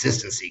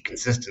 Consistency,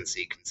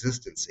 consistency,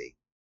 consistency.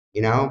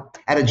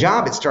 At a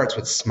job it starts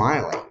with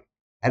smiling.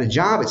 At a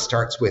job it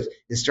starts with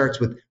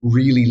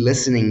really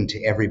listening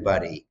to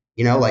everybody.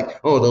 Like,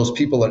 oh, those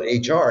people at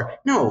HR.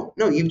 No,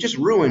 no, you've just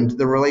ruined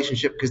the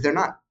relationship because they're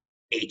not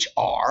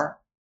HR.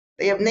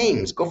 They have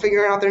names. Go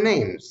figure out their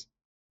names.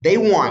 They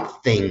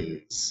want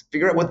things.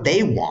 Figure out what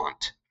they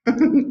want.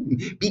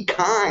 Be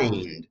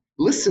kind.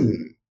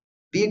 Listen.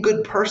 Be a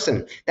good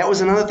person. That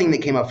was another thing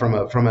that came up from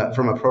a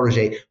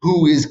protege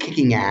who is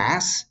kicking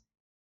ass.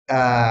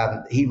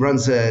 He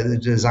runs the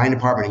design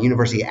department at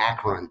University of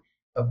Akron.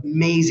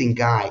 Amazing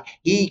guy.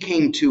 He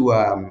came to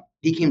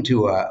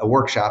a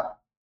workshop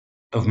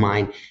of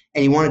mine,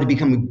 and he wanted to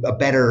become a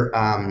better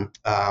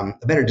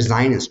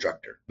design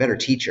instructor, better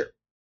teacher.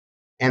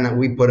 And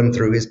we put him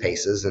through his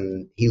paces,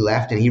 and he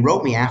left. And he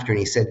wrote me after, and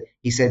he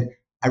said,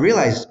 I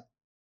realized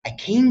I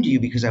came to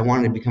you because I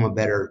wanted to become a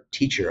better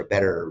teacher, a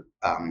better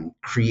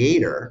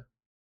creator.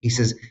 He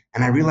says,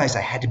 and I realized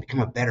I had to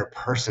become a better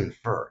person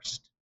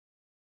first.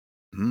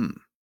 Mm.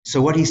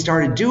 So what he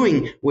started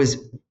doing was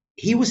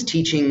he was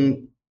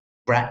teaching.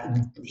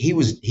 He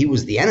was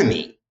the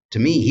enemy to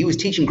me. He was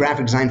teaching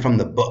graphic design from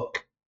the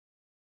book,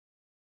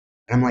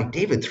 and I'm like,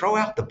 David, throw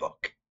out the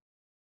book.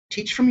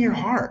 Teach from your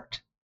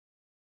heart.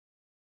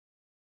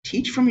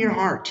 Teach from your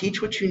heart.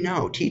 Teach what you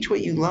know. Teach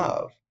what you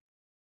love.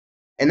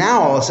 And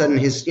now all of a sudden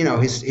his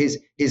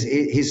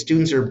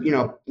students are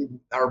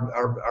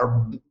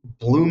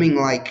blooming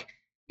like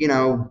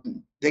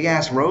big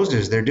ass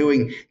roses. They're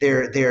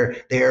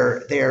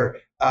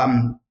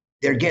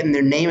getting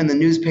their name in the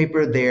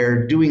newspaper.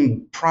 They're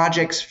doing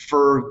projects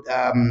for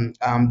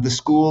the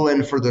school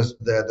and for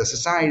the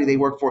society they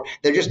work for.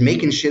 They're just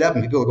making shit up,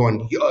 and people are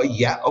going,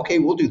 yeah, okay,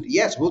 we'll do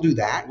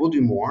that, we'll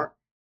do more.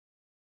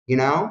 you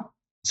know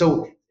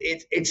so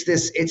it's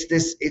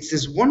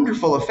this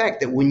wonderful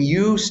effect that when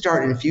you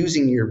start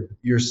infusing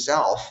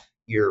yourself,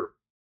 your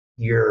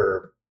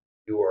your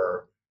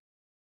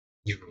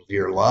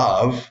your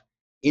love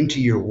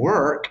into your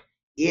work,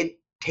 it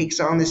takes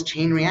on this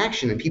chain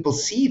reaction, and people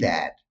see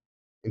that,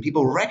 and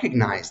people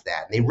recognize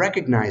that, and they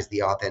recognize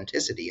the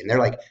authenticity, and they're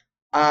like,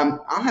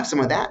 I'll have some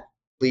of that,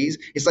 please.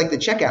 It's like the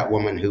checkout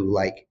woman who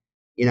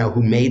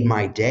made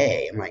my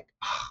day. I'm like,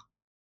 oh,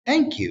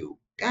 thank you,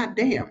 god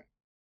damn.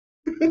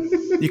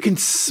 You can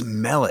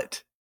smell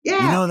it. You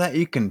Yeah. know that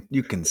you can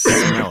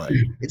smell it.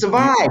 It's a You,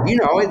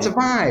 vibe, it's a you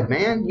vibe,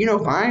 man.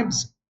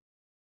 Vibes.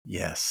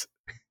 yes.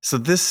 So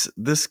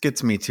this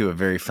gets me to a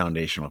very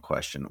foundational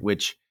question,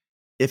 which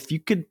if you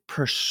could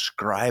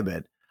prescribe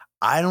it,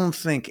 I don't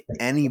think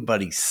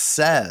anybody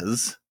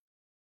says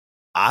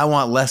I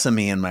want less of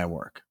me in my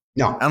work. I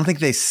No, don't think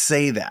they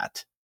say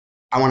that.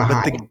 I want to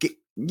But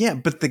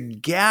hide. the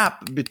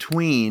gap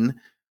between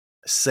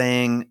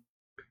saying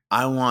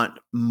I want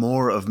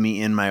more of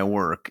me in my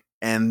work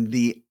and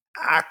the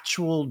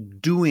actual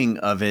doing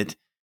of it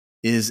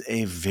is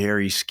a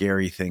very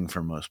scary thing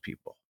for most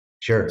people.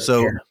 Sure,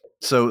 So sure.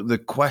 so the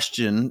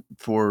question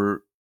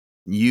for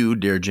you,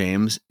 dear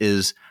James,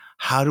 is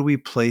how do we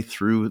play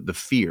through the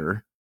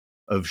fear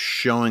of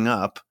showing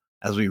up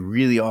as we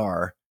really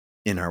are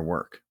in our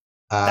work?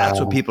 That's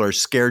what Um, people are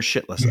scared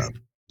shitless of.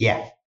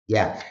 yeah,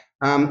 yeah.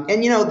 And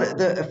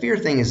the fear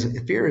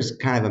is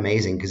kind of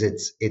amazing because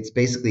it's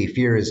basically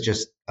fear is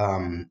just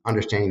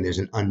understanding there's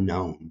an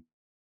unknown,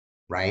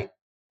 right?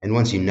 And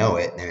once you know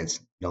it, then it's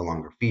no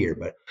longer fear.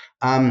 But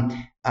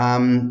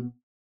the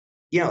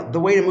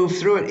way to move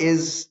through it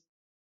is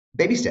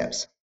baby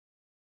steps.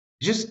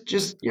 Just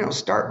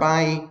start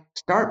by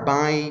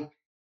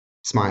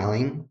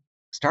smiling,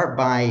 start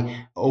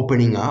by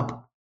opening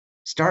up,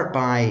 start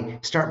by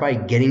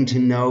getting to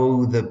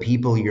know the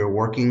people you're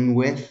working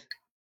with,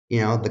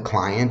 the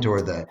client or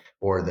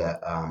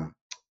um,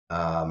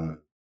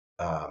 um,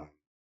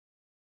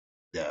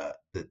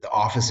 the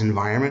office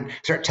environment.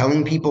 Start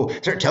telling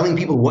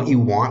people what you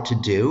want to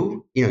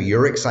do.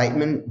 Your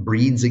excitement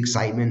breeds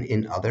excitement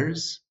in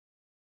others.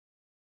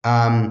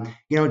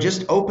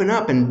 Just open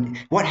up, and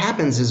what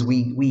happens is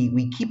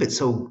we keep it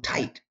so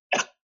tight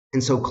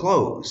and so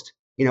closed.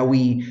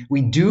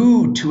 We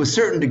do to a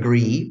certain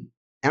degree,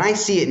 and I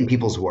see it in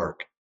people's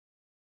work.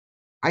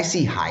 I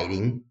see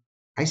hiding.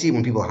 I see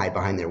when people hide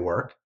behind their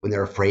work, when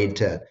they're afraid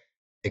to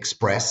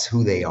express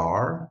who they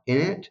are in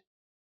it.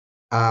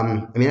 I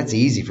mean, that's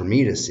easy for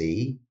me to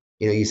see.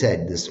 You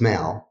said the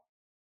smell.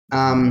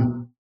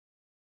 Mhm.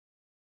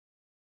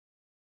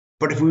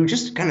 But if we would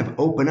just kind of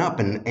open up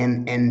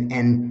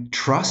and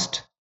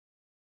trust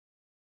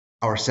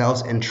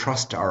ourselves and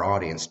trust our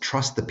audience,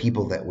 trust the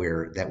people that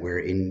we're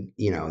in,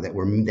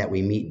 that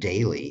we meet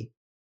daily,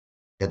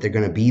 that they're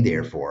going to be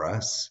there for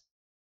us.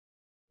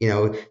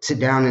 Sit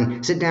down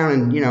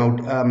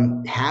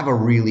and have a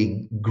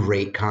really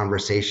great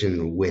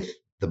conversation with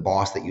the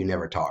boss that you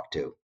never talk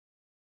to,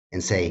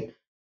 and say,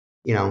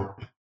 you know,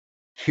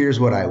 here's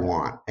what I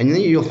want. And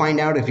then you'll find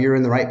out if you're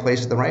in the right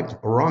place at the right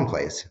or wrong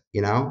place.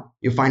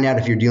 You'll find out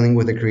if you're dealing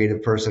with a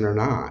creative person or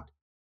not.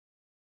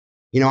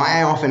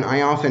 I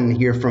often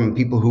hear from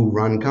people who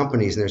run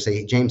companies, and they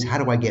say, James,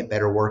 how do I get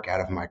better work out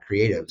of my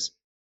creatives?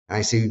 And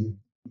I say,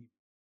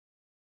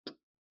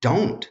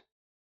 don't.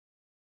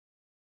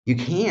 You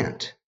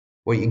can't.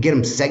 Well, you get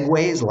them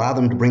segways, allow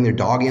them to bring their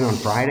dog in on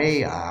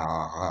Friday.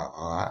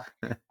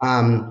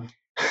 Um,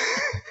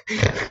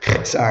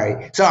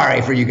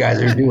 sorry for you guys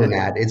that are doing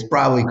that. It's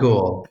probably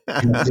cool.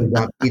 Pizza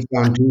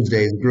on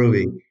Tuesday is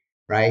groovy,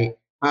 right?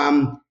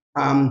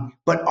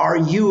 But are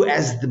you,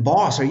 as the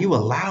boss, are you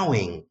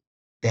allowing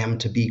them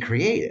to be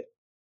creative?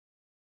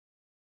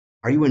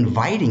 Are you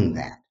inviting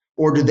that?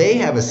 Or do they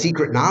have a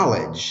secret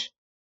knowledge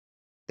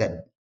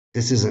that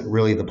this isn't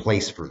really the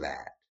place for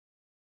that?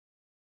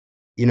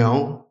 You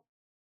know?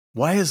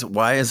 Why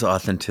is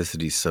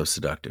authenticity so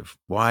seductive?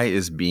 Why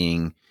is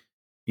being,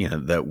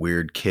 that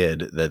weird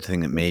kid, that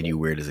thing that made you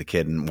weird as a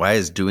kid, and why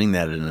is doing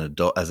that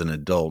as an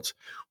adult,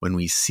 when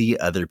we see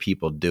other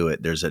people do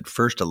it, there's at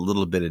first a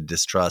little bit of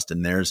distrust,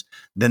 and there's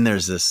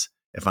this,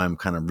 if I'm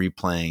kind of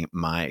replaying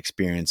my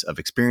experience of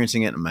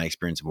experiencing it and my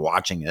experience of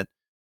watching it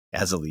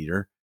as a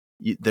leader,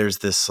 there's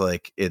this,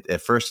 like,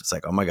 at first it's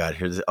like, oh my God,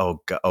 oh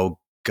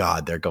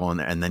God, they're going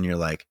there. And then you're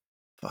like,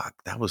 fuck,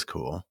 that was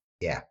cool.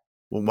 Yeah.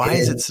 Well, why It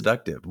is is. it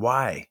seductive?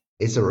 Why?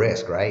 It's a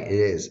risk, right? It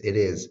is. It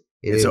is.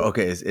 It It's is.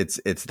 okay.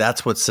 It's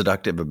that's what's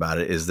seductive about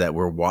it, is that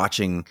we're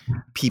watching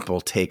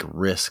people take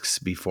risks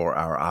before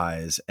our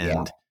eyes. Yeah.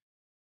 And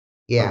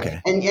Yeah.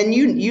 okay, And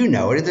you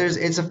know it. There's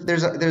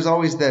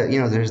always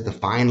there's the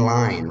fine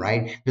line,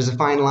 right? There's a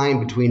fine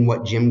line between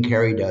what Jim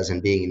Carrey does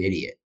and being an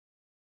idiot,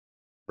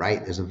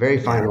 right? There's a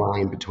very fine yeah,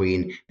 line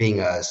between being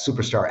a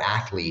superstar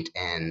athlete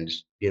and,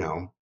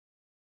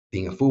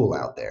 being a fool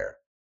out there.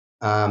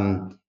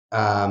 Um,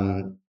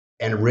 and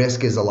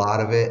risk is a lot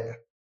of it.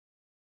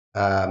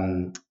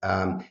 Um,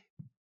 um,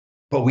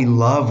 but we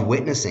love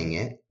witnessing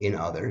it in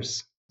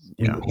others.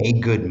 We yeah. pay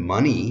good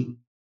money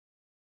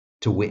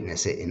to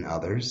witness it in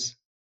others.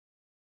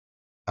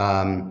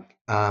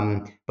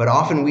 But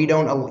often we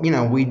don't,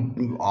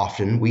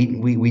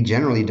 we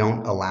generally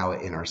don't allow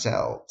it in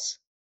ourselves,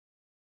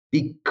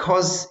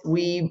 because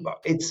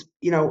it's,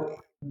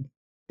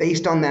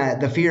 based on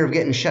the fear of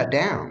getting shut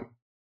down.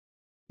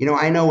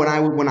 I know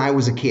when I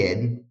was a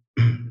kid,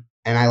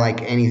 and I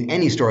like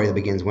any story that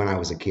begins when I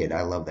was a kid.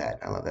 I love that.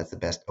 That's the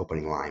best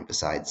opening line,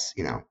 besides,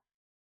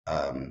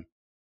 um,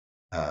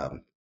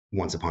 um,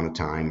 Once Upon a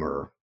Time,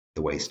 or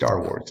the way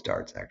Star Wars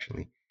starts,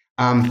 actually.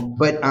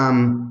 But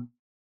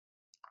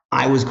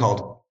I was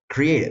called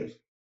creative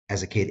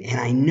as a kid, and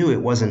I knew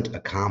it wasn't a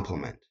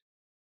compliment,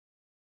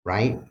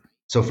 right?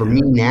 So for Yeah,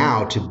 me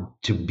now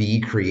to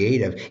be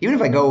creative, even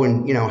if I go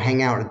and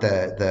hang out at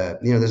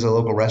there's a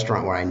local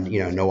restaurant where I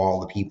know all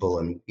the people,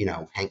 and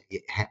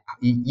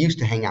used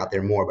to hang out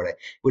there more, but I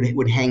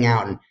would hang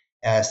out and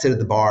sit at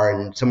the bar,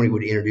 and somebody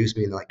would introduce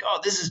me, and they're like, "Oh,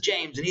 this is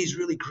James, and he's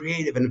really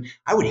creative," and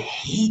I would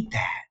hate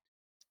that.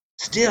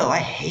 Still, I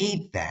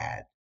hate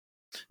that.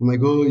 I'm like,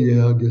 "Oh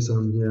yeah, I guess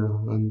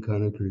I'm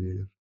kind of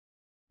creative,"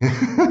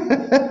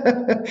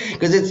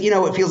 because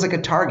it feels like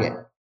a target.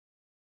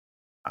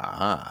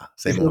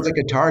 say It feels more. like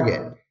a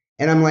target.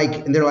 And I'm like,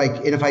 and they're like,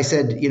 and if I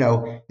said,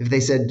 if they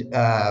said,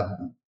 uh,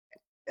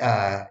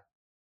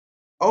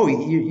 "Oh,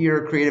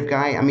 you're a creative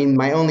guy," I mean,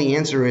 my only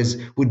answer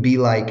would be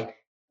like,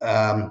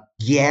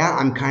 "Yeah,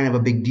 I'm kind of a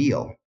big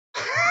deal."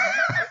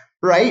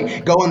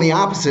 Right? Going the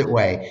opposite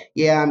way.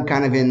 Yeah, I'm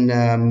kind of in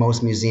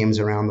most museums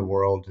around the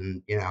world,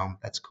 and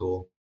that's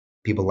cool.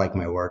 People like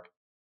my work.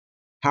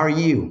 How are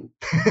you?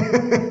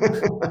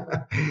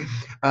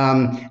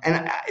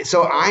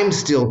 So I'm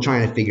still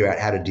trying to figure out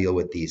how to deal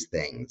with these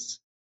things.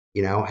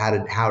 How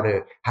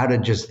to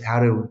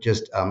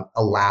just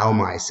allow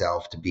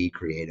myself to be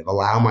creative,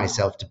 allow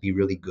myself to be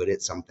really good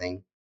at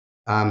something.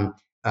 Um,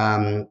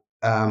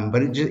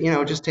 but it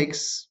just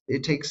takes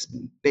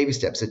baby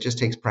steps. It just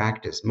takes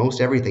practice. Most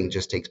everything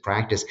just takes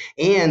practice.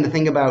 And the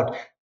thing about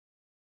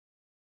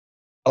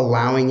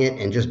allowing it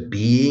and just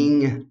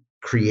being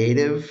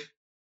creative,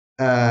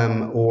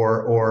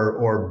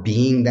 or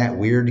being that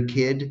weird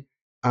kid.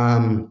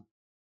 Um,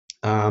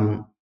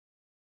 um,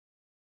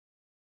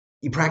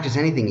 you practice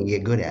anything and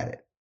get good at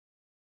it,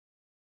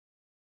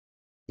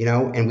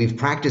 and we've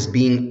practiced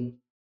being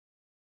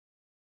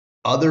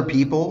other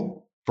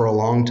people for a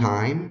long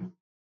time,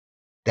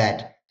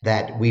 that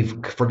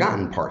we've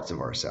forgotten parts of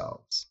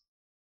ourselves.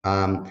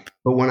 But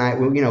when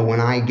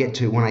I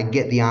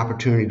get the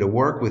opportunity to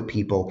work with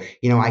people,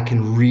 I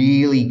can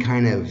really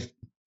kind of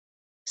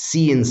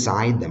see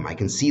inside them. I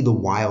can see the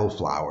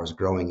wildflowers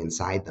growing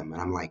inside them.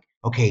 And I'm like,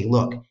 okay,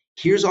 look,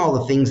 here's all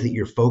the things that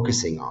you're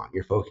focusing on.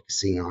 You're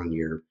focusing on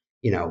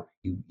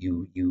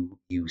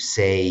you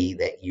say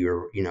that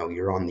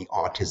you're on the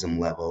autism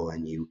level,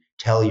 and you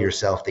tell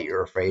yourself that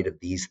you're afraid of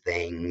these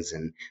things.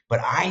 But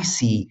I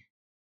see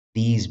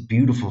these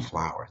beautiful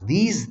flowers.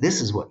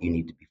 This is what you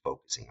need to be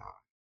focusing on.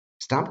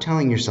 Stop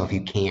telling yourself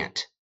you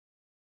can't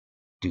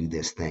do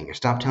this thing, or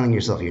stop telling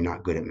yourself you're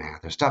not good at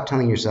math, or stop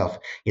telling yourself,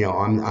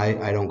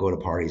 I don't go to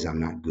parties, I'm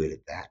not good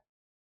at that.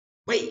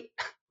 Wait,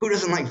 who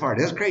doesn't like farting?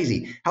 That's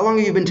crazy. How long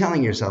have you been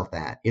telling yourself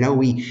that?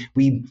 We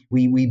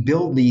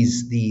build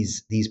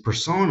these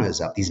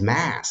personas up, these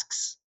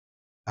masks,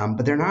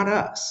 but they're not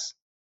us.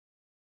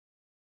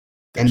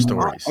 Their And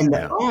stories. and the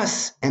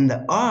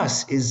Yeah.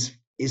 us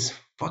is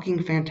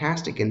fucking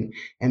fantastic,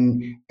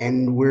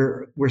 and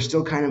we're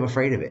still kind of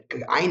afraid of it.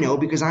 I know,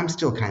 because I'm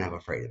still kind of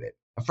afraid of it,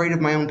 afraid of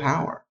my own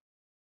power.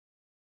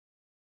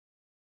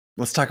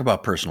 Let's talk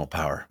about personal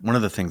power. One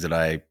of the things that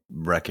I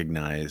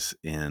recognize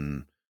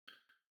in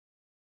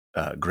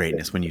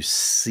greatness, when you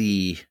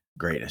see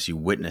greatness, you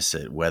witness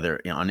it,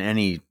 whether on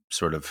any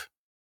sort of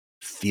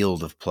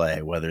field of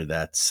play, whether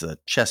that's a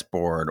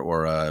chessboard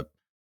or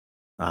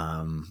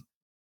um,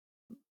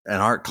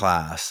 an art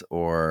class,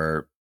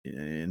 or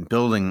in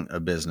building a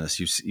business,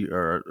 you see,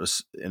 or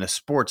in a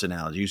sports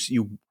analogy,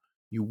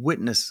 you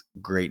witness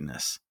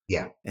greatness,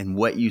 Yeah. and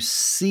what you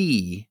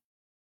see,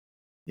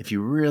 if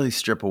you really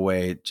strip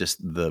away just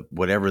the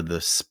whatever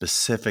the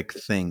specific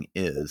thing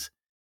is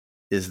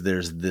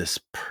there's this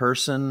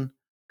person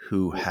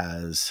who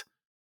has,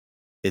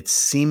 it's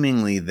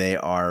seemingly they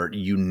are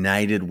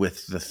united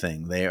with the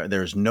thing.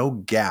 There's no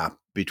gap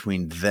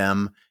between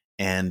them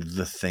and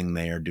the thing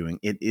they are doing.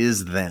 It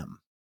is them.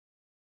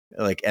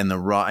 Like, and the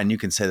raw, and you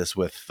can say this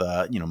with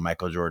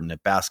Michael Jordan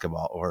at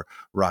basketball, or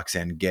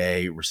Roxanne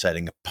Gay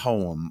reciting a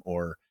poem,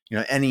 or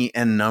any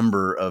n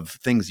number of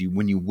things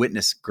when you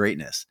witness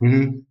greatness.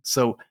 Hmm.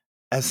 So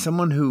as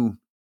someone who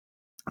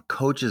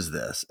coaches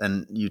this,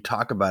 and you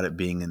talk about it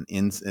being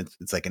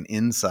it's like an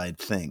inside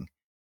thing,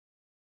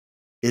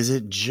 is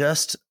it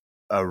just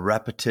a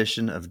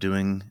repetition of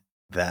doing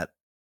that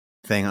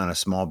thing on a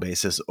small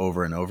basis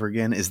over and over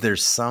again? Is there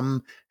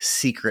some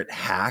secret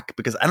hack?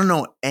 Because I don't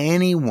know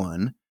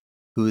anyone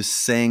who is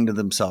saying to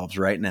themselves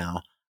right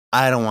now,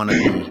 I don't want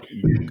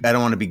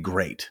to be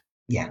great.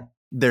 Yeah.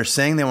 They're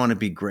saying they want to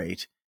be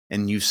great.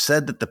 And you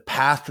said that the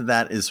path to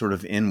that is sort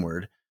of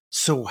inward.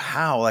 So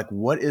how, like,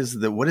 what is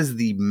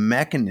the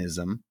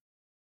mechanism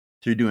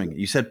through doing it?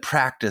 You said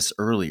practice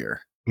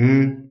earlier.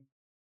 Hmm.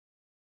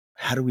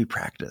 How do we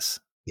practice?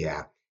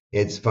 Yeah.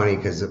 It's funny,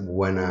 because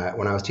when I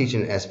was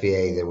teaching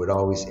SVA, there would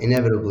always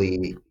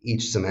inevitably,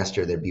 each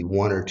semester, there'd be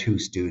one or two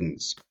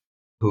students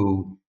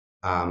who,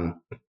 um,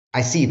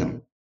 I see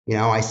them.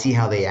 I see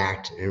how they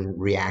act and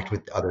react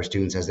with other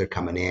students as they're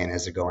coming in,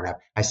 as they're going up.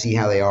 I see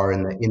how they are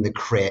in the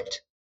crit,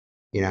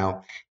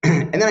 and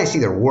then I see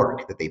their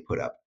work that they put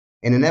up.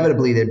 And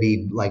inevitably, there'd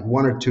be like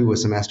one or two a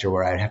semester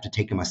where I'd have to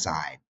take them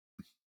aside,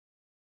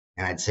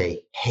 and I'd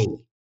say, "Hey,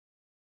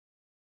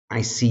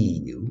 I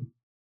see you.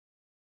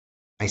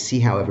 I see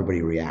how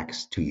everybody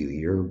reacts to you.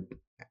 You're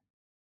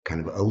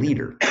kind of a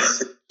leader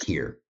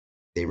here.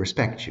 They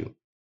respect you.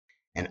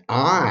 And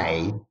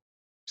I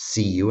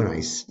see you,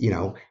 and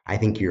I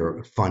think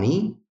you're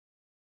funny,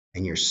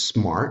 and you're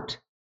smart,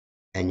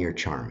 and you're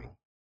charming.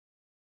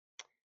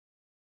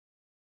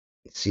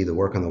 See the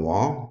work on the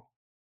wall?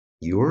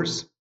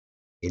 Yours?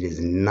 It is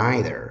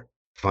neither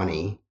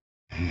funny,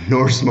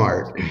 nor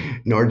smart,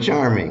 nor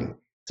charming.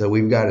 So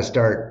we've got to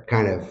start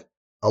kind of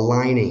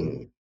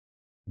aligning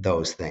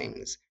those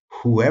things.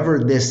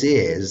 Whoever this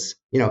is,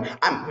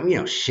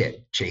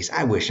 shit, Chase,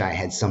 I wish I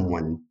had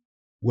someone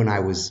when I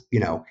was,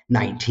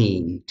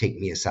 19, take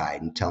me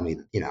aside and tell me,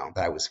 that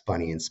I was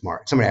funny and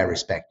smart. Somebody I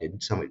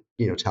respected, somebody,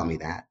 tell me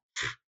that.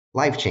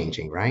 Life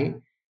changing, right?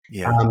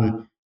 Yeah.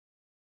 Um,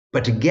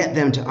 but to get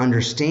them to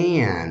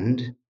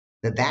understand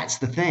that that's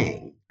the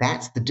thing,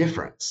 that's the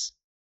difference,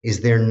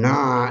 is they're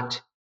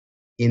not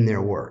in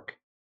their work.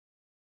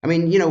 I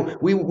mean,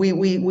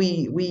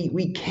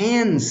 we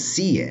can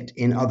see it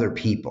in other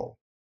people.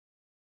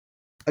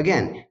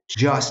 Again,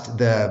 just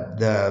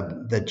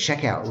the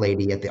checkout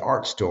lady at the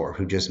art store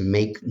who just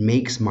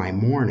makes my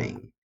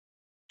morning,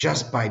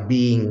 just by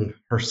being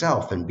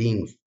herself and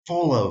being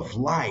full of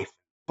life,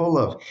 full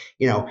of,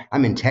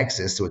 I'm in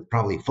Texas, so it's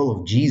probably full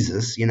of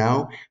Jesus,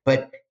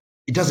 but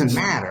it doesn't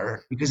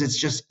matter, because it's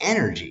just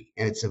energy,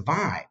 and it's a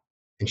vibe,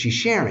 and she's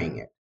sharing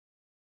it.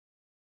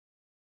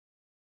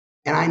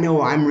 And I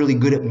know I'm really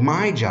good at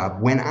my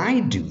job when I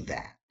do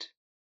that.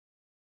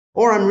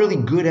 Or I'm really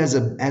good as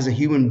a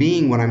human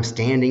being when I'm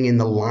standing in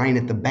the line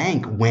at the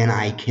bank, when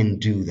I can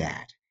do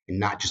that and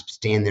not just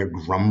stand there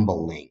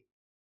grumbling,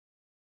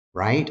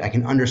 right? I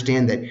can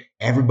understand that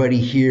everybody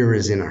here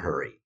is in a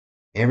hurry.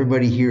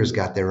 Everybody here's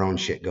got their own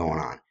shit going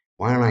on.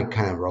 Why don't I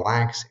kind of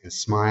relax and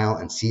smile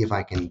and see if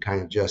I can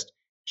kind of just,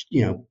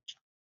 you know,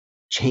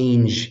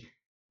 change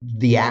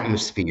the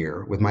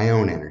atmosphere with my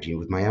own energy,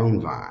 with my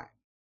own vibe.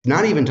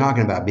 Not even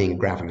talking about being a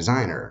graphic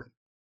designer,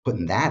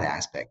 putting that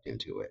aspect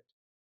into it.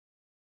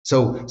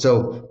 So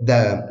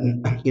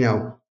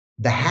the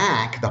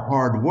hack, the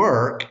hard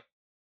work,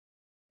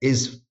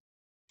 is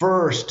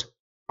first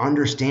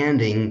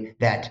understanding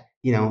that,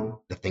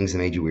 the things that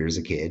made you weird as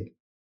a kid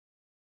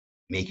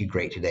make you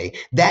great today,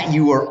 that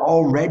you are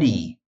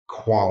already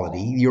quality,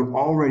 you're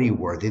already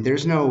worthy.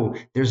 There's no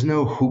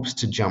hoops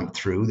to jump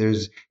through.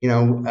 We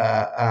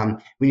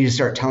need to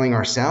start telling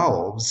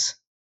ourselves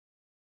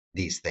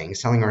these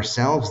things, telling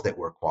ourselves that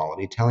we're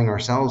quality, telling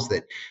ourselves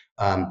that,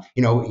 I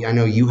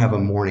know you have a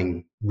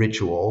morning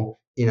ritual,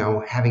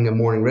 having a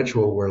morning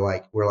ritual where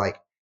we're like,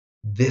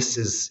 this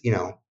is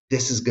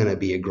going to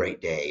be a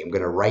great day. I'm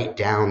going to write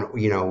down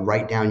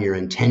your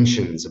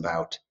intentions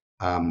about,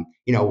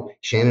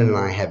 Shannon and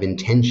I have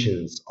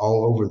intentions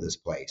all over this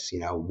place,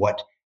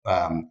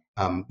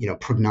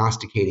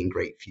 prognosticating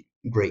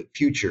great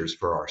futures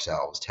for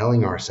ourselves,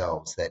 telling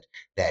ourselves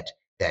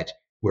that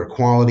we're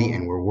quality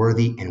and we're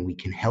worthy and we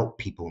can help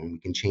people and we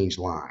can change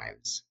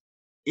lives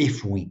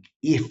if we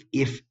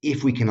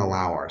can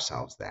allow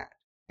ourselves that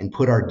and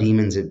put our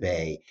demons at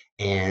bay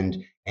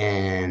and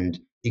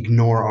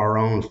ignore our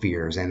own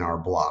fears and our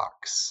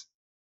blocks.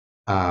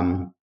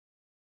 Um,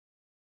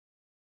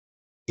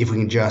 if we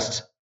can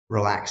just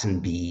relax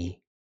and be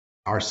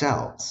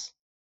ourselves,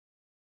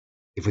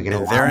 if we can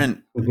And allow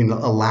therein, we can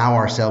allow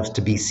ourselves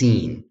to be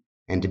seen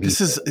and to be this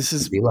to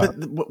is, be but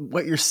loved.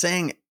 what you're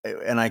saying,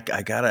 and I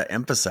gotta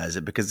emphasize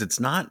it because it's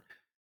not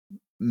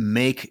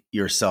make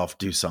yourself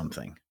do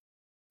something.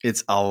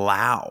 It's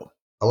allow.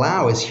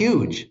 Allow is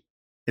huge.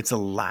 It's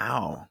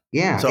allow.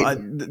 Yeah. So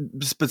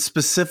but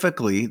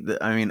specifically,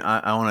 I mean,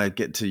 I want to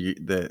get to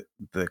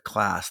the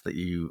class that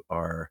you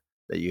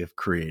have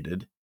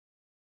created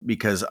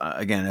because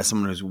again, as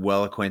someone who's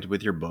well acquainted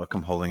with your book,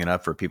 I'm holding it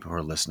up for people who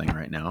are listening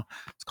right now.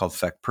 It's called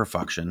Feck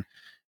Perfection.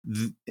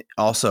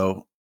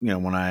 Also,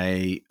 when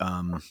I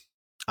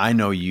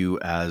know you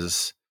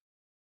as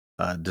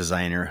a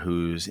designer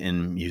who's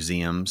in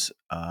museums,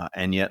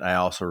 and yet I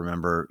also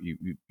remember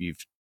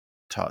you've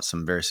taught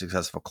some very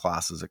successful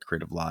classes at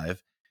Creative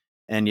Live.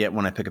 And yet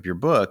when I pick up your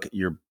book,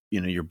 your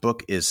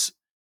book it's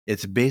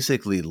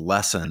basically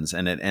lessons,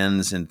 and it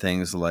ends in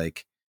things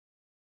like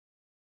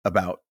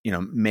about,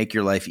 make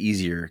your life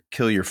easier,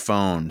 kill your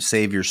phone,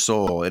 save your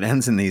soul. It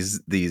ends in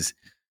these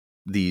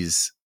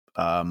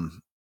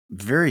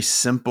very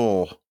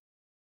simple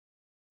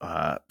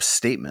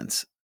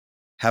statements.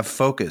 Have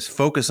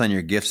focus on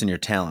your gifts and your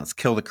talents,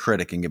 kill the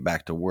critic and get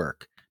back to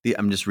work.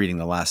 I'm just reading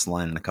the last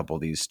line in a couple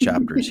of these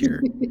chapters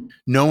here.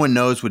 No one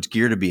knows which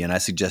gear to be in. I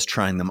suggest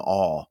trying them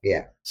all.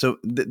 Yeah. So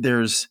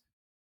it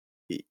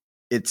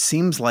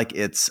seems like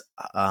it's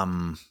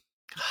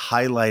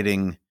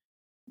highlighting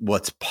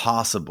what's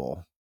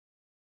possible.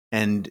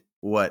 And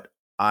what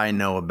I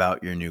know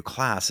about your new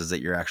class is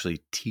that you're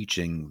actually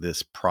teaching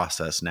this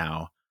process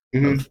now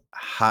Hmm.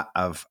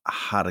 of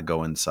how to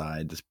go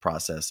inside, this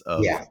process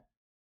of Yeah.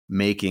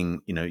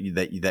 making,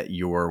 that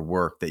your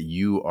work, that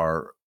you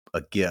are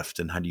a gift,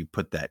 and how do you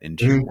put that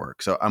into your Hmm.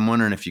 work. So I'm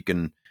wondering if you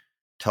can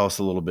tell us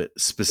a little bit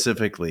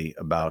specifically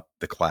about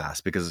the class,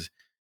 because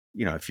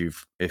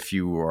if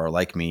you are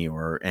like me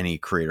or any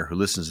creator who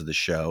listens to the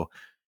show,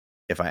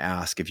 if I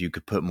ask if you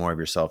could put more of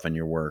yourself in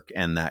your work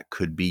and that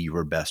could be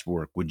your best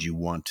work, would you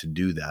want to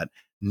do that?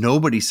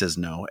 Nobody says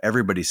no,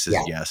 everybody says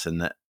Yeah. yes,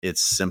 and that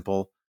it's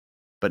simple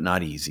but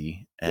not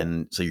easy. Yeah.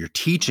 And so you're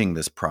teaching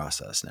this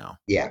process now,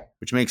 Yeah.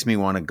 which makes me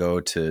want to go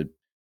to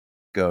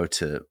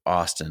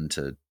Austin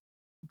to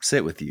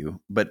sit with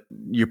you. But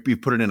you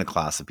put it in a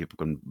class that people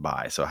can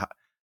buy. So,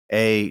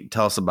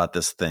 tell us about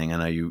this thing. I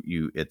know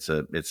it's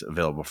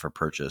available for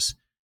purchase,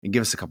 and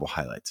give us a couple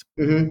highlights.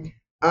 Hmm.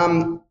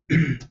 Um,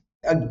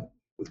 uh,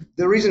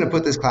 the reason to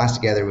put this class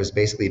together was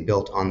basically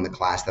built on the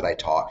class that I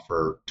taught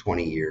for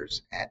 20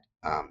 years at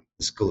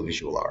the School of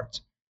Visual Arts.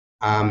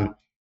 Um,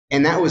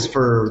 and that was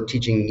for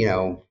teaching,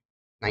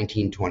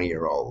 19,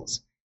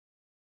 20-year-olds.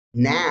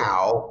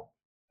 Now,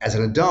 as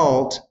an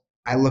adult,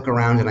 I look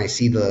around and I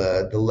see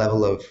the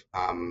level of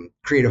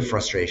creative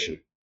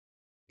frustration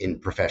in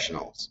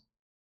professionals,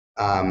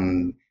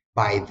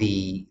 by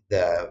the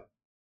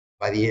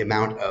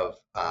amount of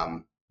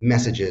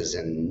messages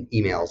and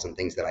emails and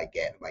things that I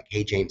get, like,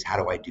 "Hey James,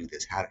 how do I do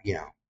this? How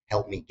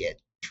help me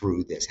get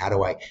through this? How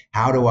do I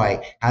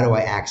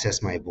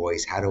access my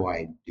voice? How do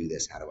I do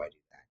this? How do I do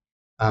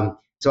that?"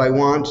 So I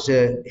want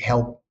to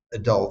help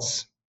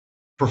adults,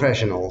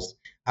 professionals,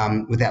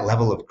 with that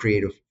level of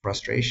creative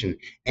frustration,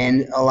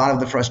 and a lot of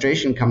the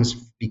frustration comes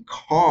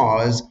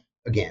because,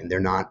 again,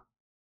 they're not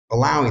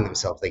allowing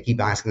themselves. They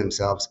keep asking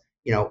themselves,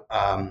 what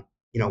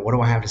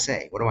do I have to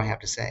say? What do I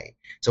have to say?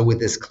 So with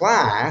this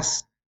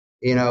class,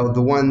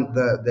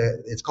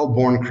 it's called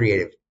Born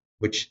Creative,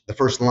 which the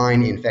first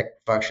line in Fact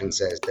Function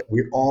says that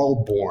we're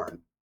all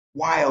born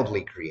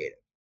wildly creative.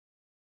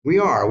 We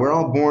are. We're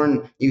all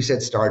born. You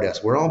said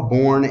stardust. We're all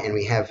born, and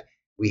we have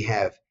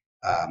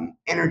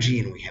energy,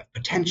 and we have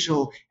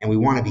potential, and we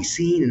want to be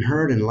seen and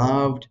heard and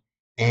loved.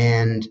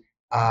 And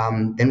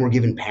then we're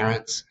given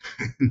parents,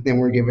 then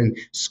we're given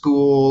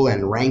school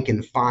and rank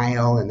and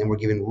file, and then we're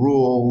given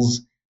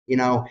rules.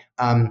 And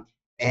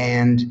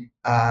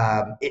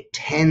it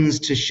tends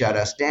to shut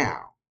us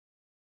down.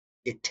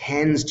 It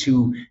tends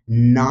to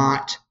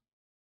not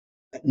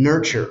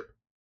nurture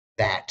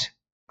that,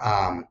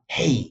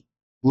 hey,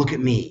 look at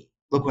me,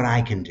 look what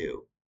I can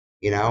do,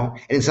 you know?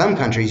 And in some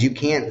countries, you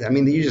can't, I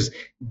mean, you just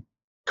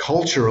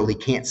culturally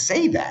can't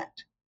say that.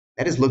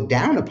 That is looked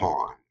down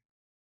upon,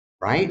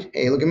 right?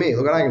 Hey, look at me,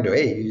 look what I can do.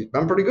 Hey,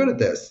 I'm pretty good at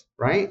this,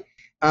 right?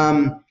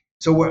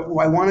 So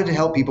I wanted to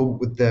help people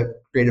with the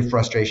creative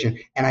frustration,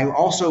 and I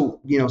also,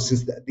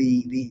 since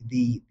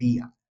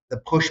the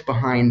push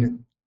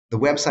behind the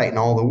website and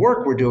all the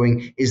work we're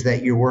doing is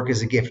that your work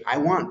is a gift. I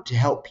want to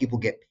help people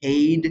get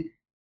paid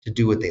to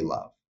do what they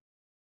love,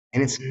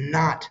 and it's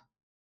not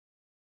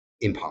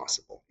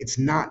impossible. It's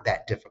not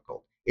that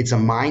difficult. It's a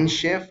mind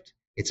shift.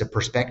 It's a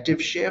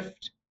perspective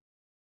shift.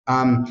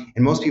 And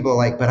most people are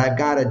like, but I've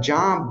got a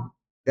job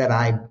that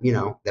I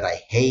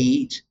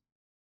hate.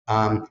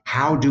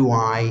 How do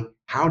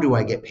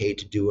I get paid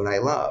to do what I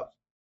love?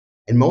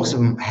 And most of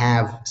them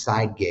have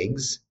side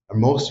gigs, or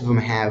most of them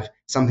have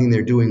something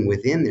they're doing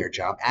within their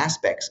job,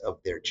 aspects of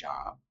their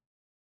job.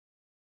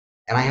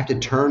 And I have to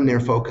turn their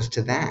focus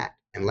to that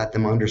and let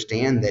them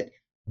understand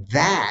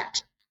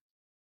that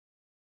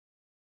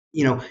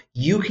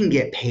you can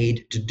get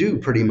paid to do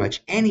pretty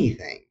much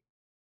anything.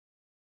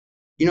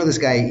 You know this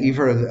guy, you've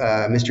heard of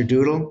Mr.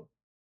 Doodle?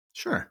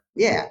 Sure.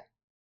 Yeah.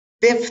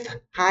 Fifth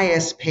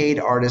highest paid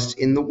artist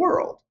in the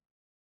world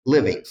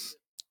living.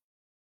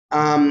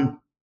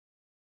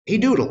 He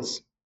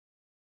doodles.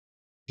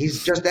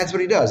 That's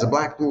what he does. A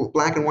black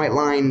and white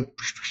line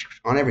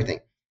on everything.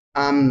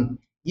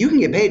 You can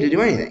get paid to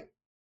do anything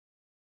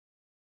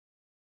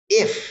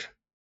if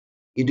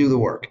you do the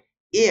work,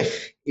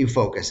 if you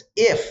focus,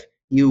 if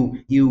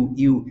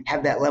you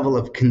have that level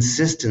of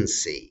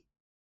consistency,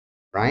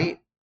 right?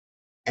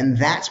 And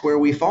that's where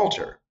we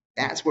falter.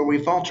 That's where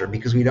we falter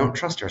because we don't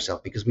trust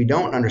ourselves, because we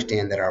don't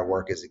understand that our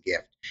work is a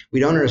gift. We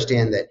don't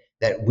understand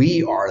that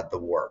we are the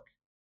work.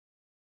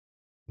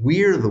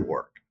 We're the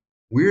work.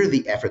 We're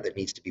the effort that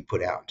needs to be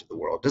put out into the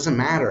world. It doesn't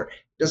matter.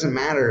 It doesn't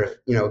matter if,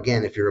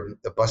 again, if you're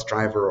a bus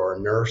driver or a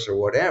nurse or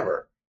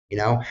whatever.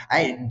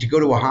 To go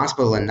to a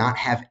hospital and not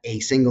have a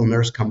single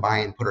nurse come by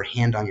and put her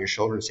hand on your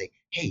shoulder and say,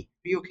 "Hey,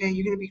 are you okay?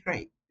 You're gonna be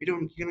great. You're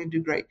gonna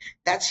do great."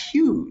 That's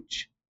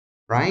huge,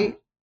 right?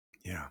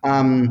 Yeah.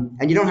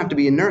 And you don't have to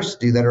be a nurse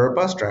to do that, or a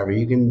bus driver.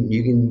 You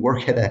can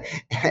work at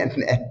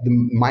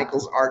the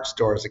Michael's art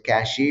store as a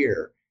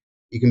cashier.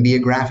 You can be a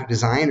graphic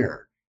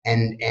designer,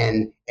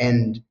 and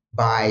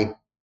by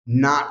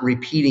not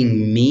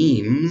repeating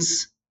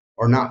memes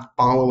or not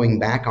following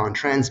back on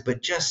trends,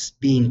 but just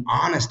being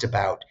honest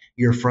about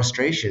your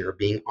frustration, or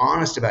being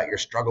honest about your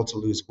struggle to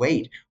lose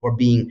weight, or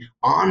being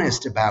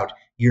honest about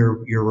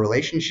your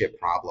relationship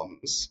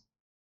problems,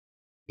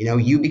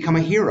 you become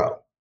a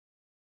hero.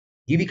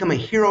 You become a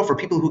hero for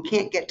people who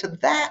can't get to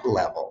that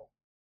level.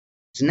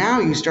 So now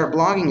you start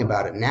blogging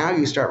about it. Now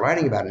you start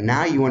writing about it.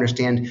 Now you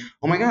understand,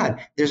 oh my God,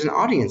 there's an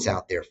audience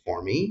out there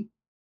for me.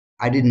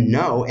 I didn't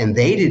know, and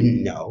they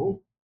didn't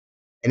know.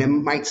 And it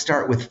might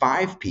start with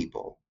 5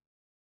 people.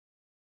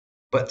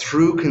 But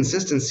through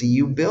consistency,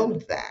 you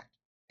build that.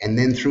 And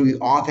then through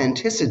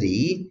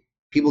authenticity,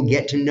 people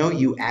get to know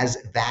you as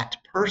that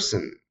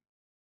person.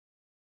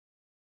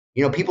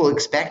 People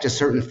expect a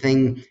certain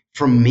thing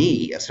from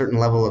me, a certain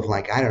level of,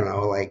 like, I don't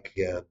know, like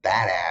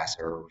badass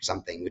or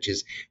something, which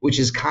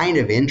is kind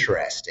of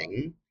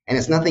interesting. And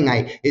it's nothing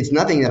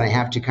that I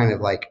have to kind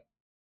of like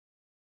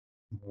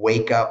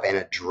wake up and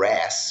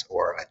address,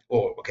 or,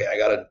 oh, okay, I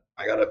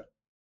gotta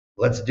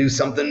let's do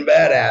something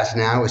badass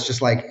now. It's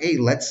just like, hey,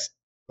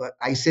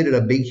 I sit at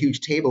a big huge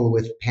table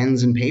with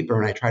pens and paper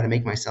and I try to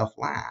make myself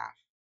laugh.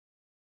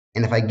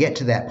 And if I get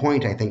to that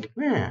point, I think,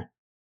 that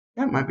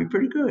might be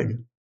pretty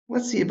good.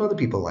 Let's see if other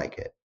people like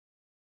it.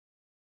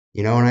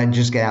 And I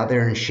just get out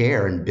there and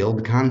share and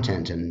build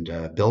content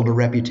and build a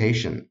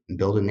reputation and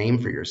build a name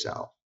for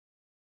yourself.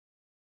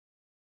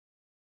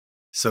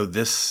 So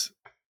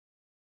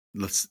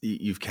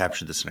you've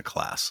captured this in a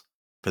class.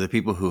 For the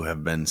people who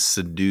have been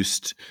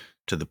seduced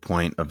to the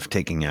point of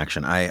taking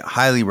action, I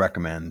highly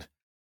recommend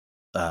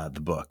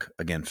the book.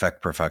 Again,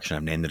 Feck Perfection.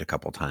 I've named it a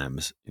couple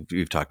times.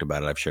 We've talked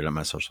about it. I've shared it on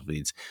my social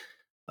feeds.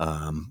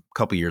 A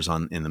couple years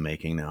in the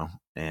making now,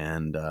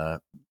 and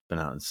been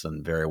out. It's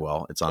done very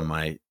well. It's on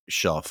my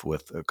shelf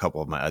with a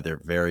couple of my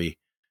other very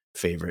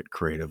favorite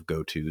creative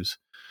go-tos.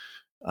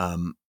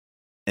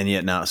 And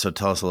yet now, so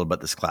tell us a little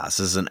about this class.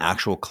 This is an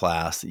actual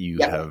class that you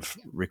have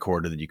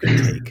recorded that you can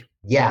take.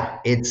 Yeah,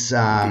 it's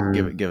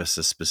give us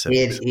the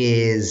specifics. It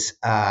is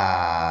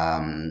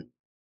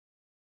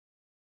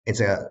it's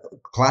a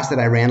class that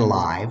I ran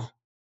live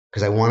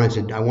because I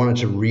wanted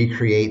to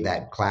recreate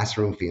that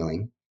classroom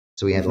feeling.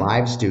 So we had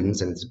live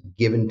students, and it's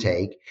give and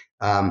take.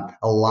 A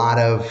lot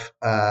of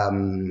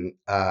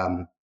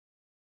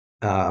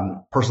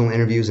personal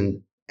interviews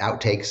and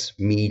outtakes,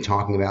 me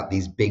talking about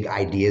these big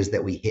ideas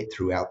that we hit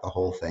throughout the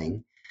whole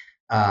thing.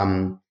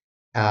 A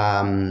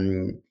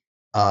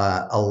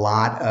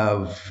lot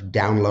of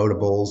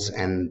downloadables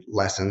and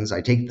lessons.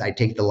 I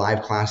take the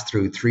live class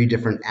through 3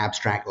 different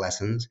abstract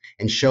lessons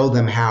and show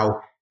them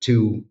how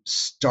to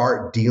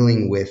start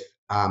dealing with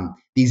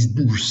these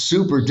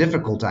super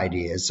difficult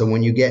ideas. So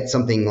when you get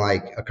something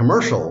like a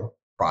commercial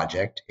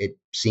project, it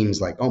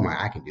seems like, oh my,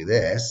 I can do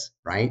this,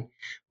 right?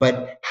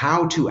 But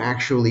how to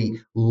actually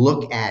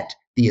look at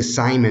the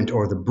assignment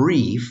or the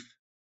brief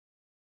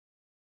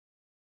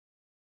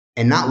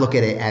and not look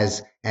at it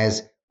as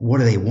what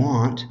do they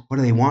want? What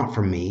do they want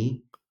from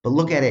me? But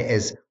look at it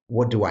as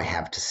what do I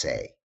have to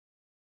say?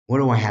 What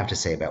do I have to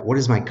say about what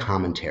is my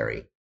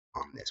commentary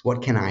on this?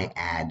 What can I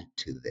add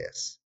to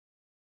this?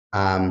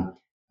 Um,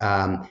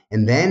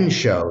 and then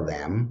show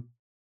them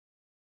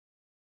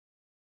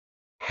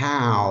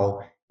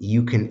how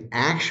you can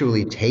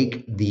actually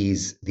take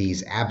these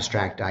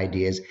abstract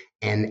ideas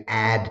and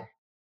add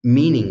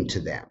meaning to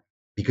them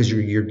because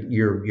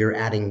you're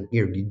adding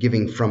you're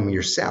giving from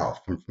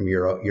yourself from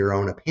your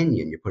own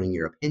opinion. You're putting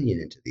your opinion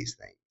into these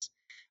things.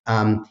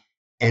 um,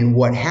 and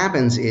what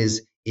happens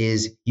is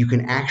you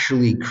can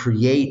actually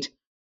create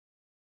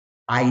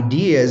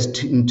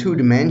ideas in two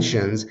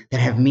dimensions that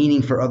have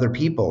meaning for other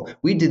people.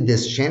 We did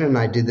this, Shannon and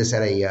I did this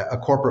at a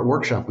corporate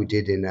workshop we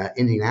did in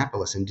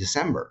Indianapolis in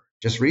December,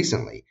 just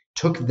recently.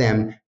 Took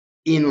them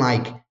in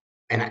like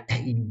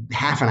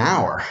half an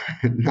hour,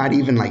 not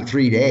even like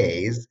 3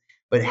 days,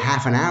 but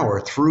half an hour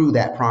through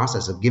that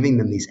process of giving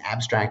them these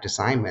abstract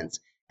assignments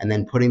and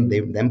then putting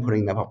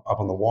them up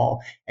on the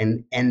wall.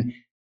 And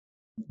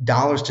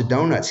dollars to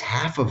donuts,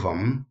 half of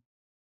them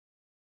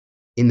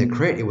in the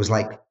crit, it was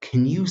like,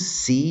 can you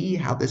see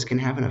how this can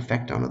have an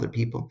effect on other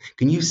people?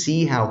 Can you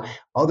see how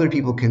other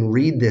people can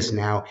read this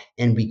now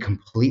and be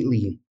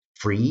completely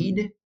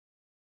freed?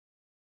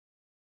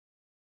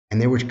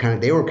 And they were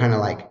kind of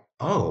like,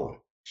 oh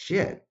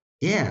shit,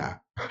 yeah.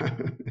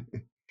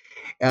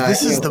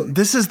 This You is know,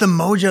 the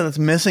mojo that's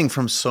missing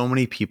from so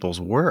many people's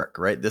work,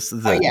 right? This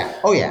is oh yeah,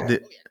 oh yeah.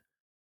 the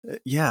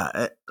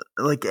yeah,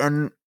 like,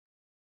 and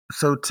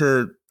so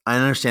I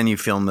understand you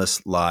filmed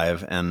this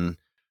live, and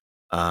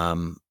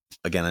um,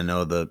 again, I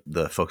know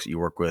the folks that you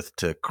work with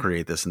to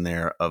create this, and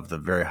they're of the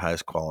very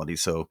highest quality.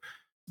 So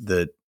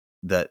the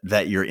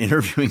that you're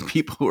interviewing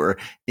people who are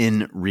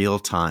in real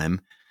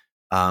time.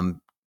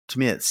 Um, to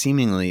me, it's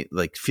seemingly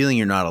like feeling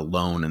you're not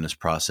alone in this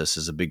process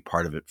is a big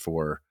part of it.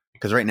 For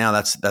because right now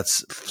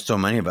that's so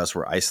many of us,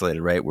 we're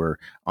isolated, right? We're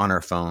on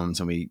our phones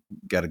and we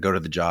got to go to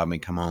the job and we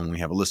come home. We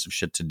have a list of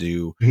shit to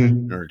do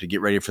in Mhm. order to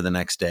get ready for the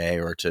next day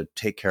or to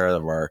take care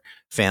of our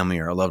family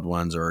or our loved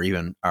ones or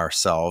even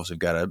ourselves. We've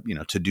got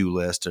a to do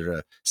list or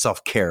a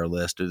self care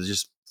list. There's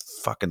just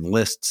fucking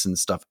lists and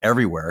stuff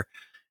everywhere,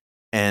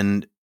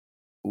 and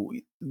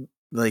we,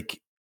 like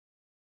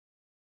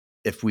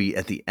if we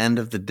at the end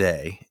of the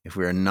day, if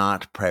we are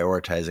not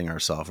prioritizing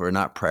ourselves, we're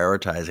not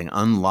prioritizing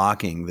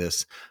unlocking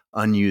this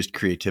unused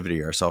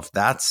creativity ourselves,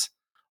 that's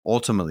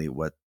ultimately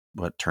what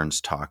turns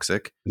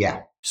toxic.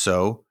 Yeah.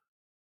 So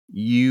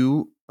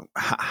you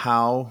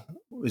how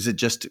is it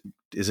just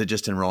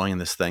enrolling in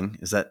this thing?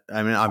 Is that,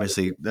 I mean,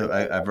 obviously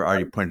I've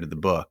already pointed to the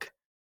book,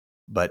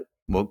 but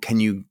well, can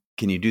you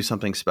do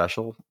something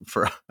special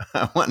for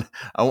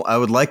I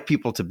would like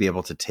people to be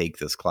able to take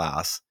this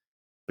class,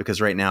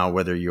 because right now,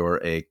 whether you're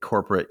a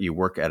corporate, you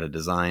work at a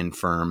design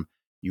firm,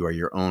 you are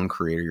your own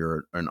creator,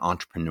 you're an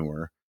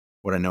entrepreneur.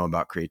 What I know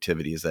about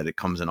creativity is that it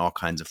comes in all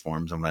kinds of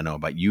forms. And what I know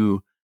about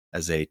you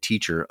as a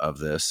teacher of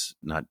this,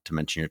 not to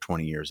mention your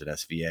 20 years at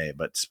SVA,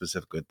 but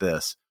specifically with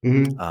this,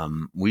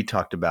 Hmm. we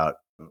talked about,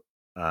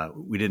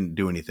 we didn't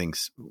do anything.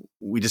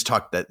 We just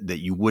talked that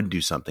you would do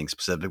something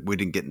specific. We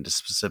didn't get into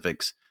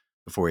specifics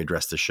before we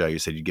addressed the show. You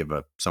said you'd give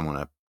someone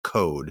a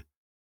code.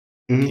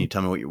 Can you Hmm.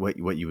 tell me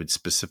what you would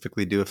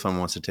specifically do if someone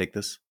wants to take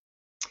this?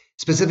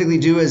 Specifically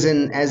do as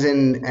in A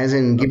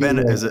giving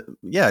benefit the is it?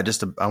 Yeah,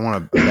 just I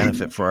want a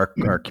benefit for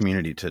our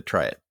community to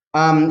try it.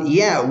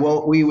 Yeah,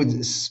 well, we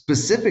would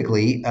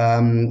specifically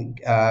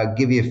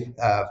give you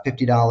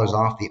 $50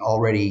 off the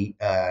already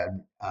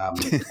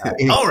Already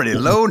low already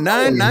low price.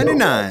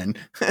 $9.99.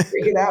 Check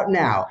it out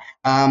now.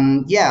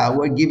 Yeah,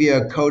 we'll give you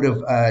a code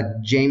of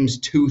James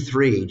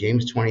 23,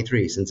 James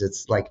 23, since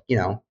it's like Is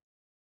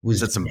was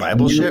that some a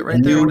Bible shit new a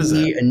right there? What new is that?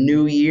 year, a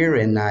new year,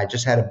 and I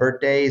just had a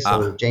birthday,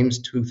 so Ah, James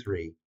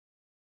 23.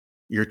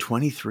 you're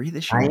 23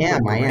 this year. I You look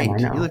am. I am. I great.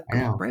 You know. look I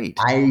know. great.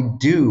 I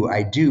do.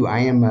 I do. I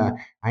am.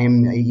 I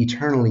am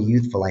eternally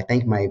youthful. I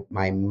thank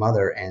my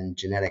mother and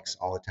genetics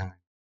all the time.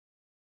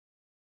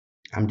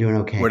 I'm doing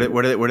okay. What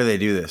do they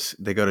do this?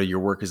 They go to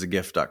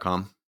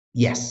yourworkasagift.com.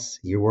 Yes,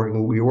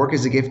 your work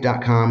is a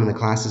gift.com, and the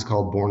class is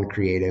called Born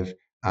Creative.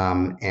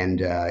 And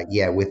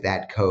yeah, with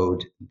that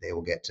code, they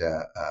will get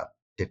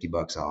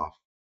 $50 off.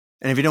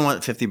 And if you don't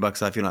want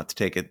 $50 off, you don't have to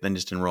take it. Then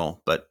just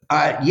enroll. But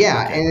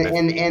Yeah,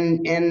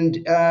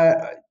 okay,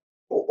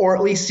 or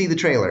at least see the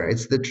trailer.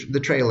 It's the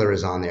trailer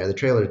is on there. The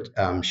trailer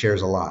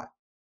shares a lot.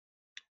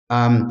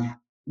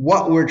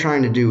 What we're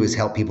trying to do is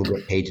help people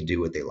get paid to do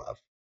what they love.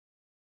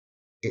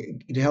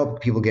 To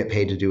help people get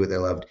paid to do what they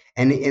loved.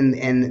 And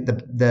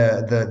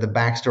the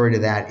backstory to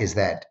that is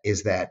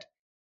that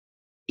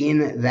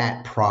in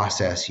that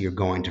process you're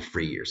going to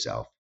free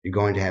yourself. You're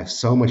going to have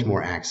so much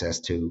more access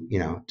to,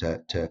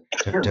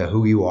 to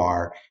who you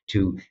are,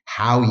 to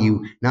how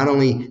you, not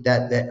only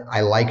that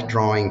I like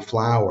drawing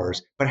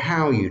flowers, but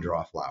how you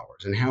draw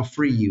flowers and how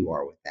free you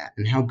are with that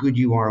and how good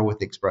you are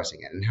with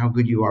expressing it and how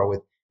good you are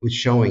with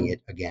showing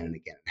it again and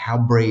again, how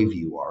brave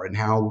you are and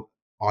how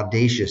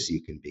audacious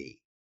you can be.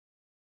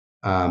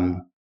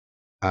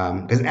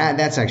 Because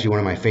that's actually one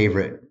of my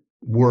favorite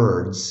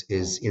words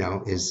is,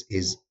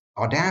 is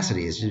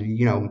audacity, is,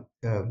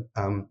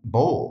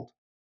 bold,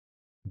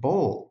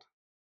 bold.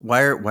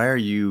 Why are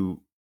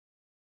you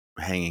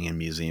hanging in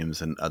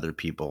museums and other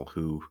people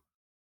who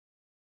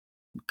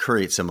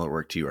create similar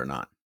work to you or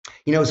not?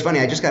 It's funny.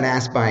 I just got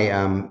asked by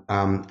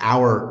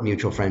our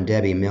mutual friend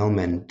Debbie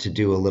Millman to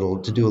do a little.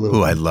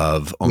 Who I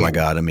love. Oh Yeah. my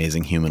God,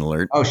 amazing human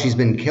alert. Oh, she's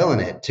been killing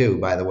it too.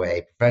 By the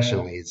way,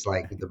 professionally, it's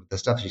like the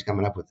stuff she's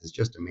coming up with is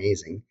just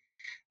amazing.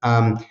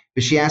 But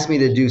she asked me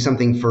to do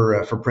something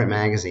for Print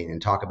Magazine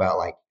and talk about,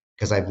 like,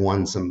 because I've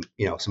won some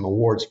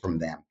awards from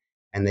them,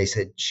 and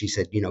she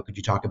said, could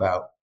you talk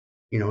about,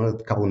 a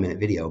couple of minute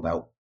video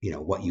about,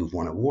 what you've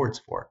won awards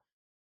for.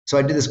 So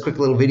I did this quick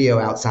little video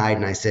outside,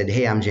 and I said,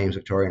 hey, I'm James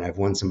Victore, and I've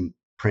won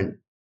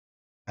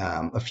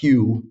a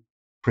few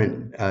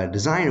print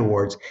design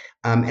awards.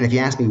 And if you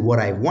ask me what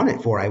I won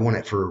it for, I won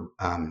it for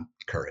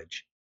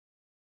courage.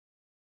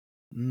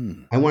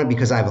 Mm. I won it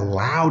because I've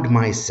allowed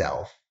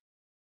myself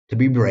to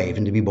be brave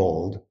and to be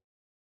bold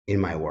in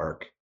my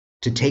work,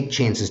 to take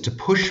chances, to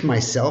push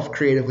myself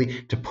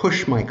creatively, to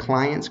push my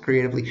clients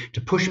creatively,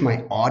 to push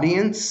my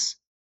audience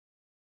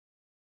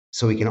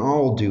so we can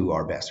all do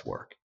our best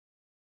work.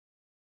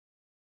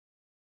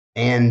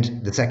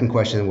 And the second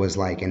question was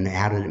like, and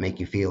how did it make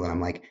you feel? And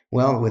I'm like,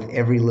 well, with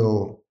every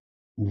little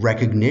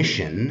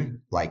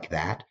recognition like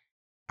that,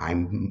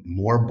 I'm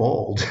more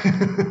bold.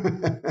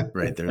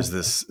 Right. There's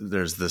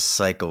this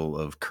cycle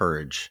of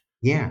courage,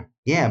 Yeah,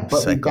 yeah,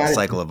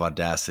 cycle of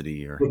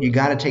audacity, or but you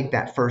got to take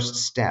that first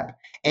step.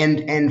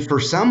 And for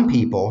some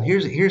people,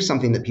 here's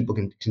something that people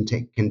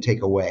can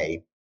take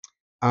away.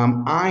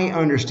 I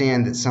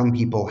understand that some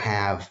people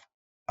have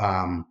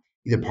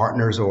either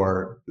partners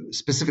or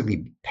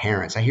specifically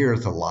parents. I hear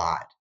it a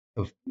lot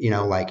of,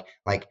 like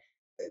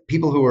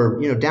people who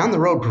are, down the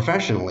road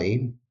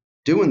professionally,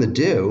 doing the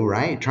do,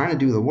 right? Trying to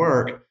do the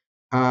work.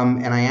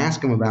 And I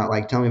ask them about,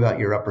 like, tell me about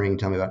your upbringing.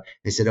 Tell me about,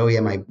 they said, oh yeah,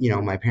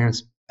 my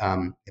parents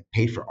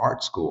paid for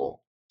art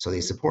school. So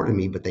they supported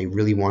me, but they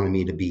really wanted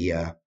me to be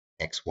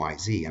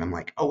XYZ. And I'm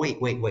like, oh,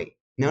 wait.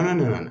 No, no,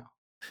 no, no, no.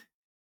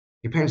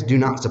 Your parents do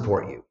not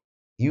support you.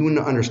 You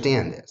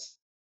understand this.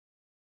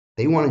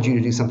 They wanted you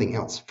to do something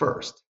else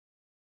first.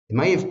 They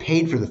might have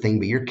paid for the thing,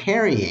 but you're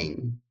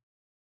carrying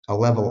a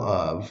level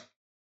of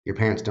your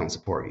parents don't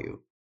support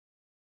you.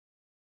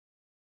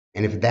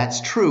 And if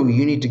that's true,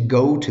 you need to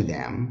go to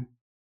them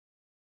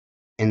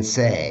and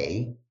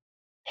say,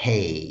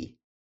 hey,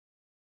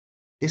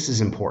 this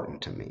is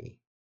important to me.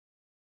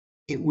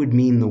 It would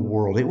mean the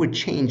world. It would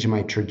change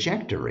my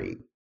trajectory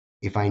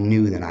if I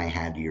knew that I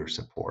had your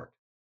support.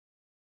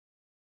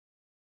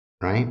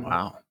 Right?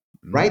 wow.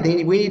 Right?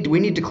 Mm. We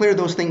need to clear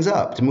those things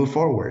up to move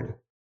forward.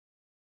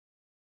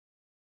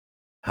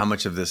 How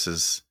much of this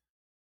is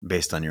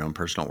based on your own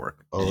personal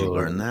work? Did you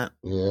learn Oh, that?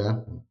 yeah.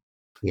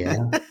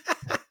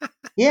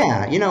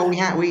 Yeah.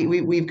 Yeah,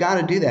 we've got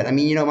to do that. I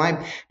mean,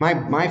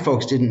 my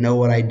folks didn't know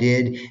what I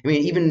did. I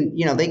mean, even,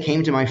 they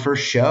came to my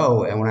first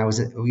show, and when I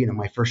was at,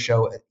 my first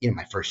show at the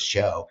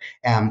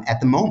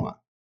MoMA.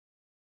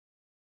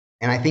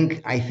 And I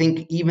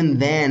think even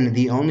then,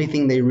 the only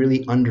thing they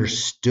really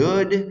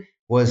understood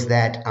was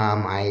that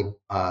I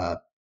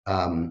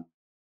um,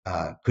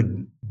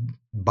 could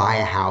buy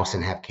a house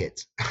and have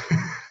kids.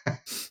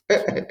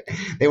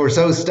 They were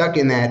so stuck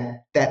in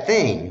that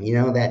thing, and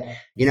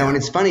Yeah.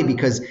 it's funny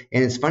because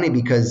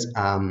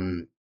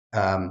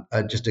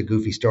just a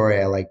goofy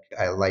story I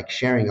like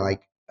sharing.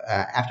 Like,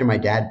 after my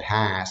dad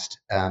passed,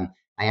 I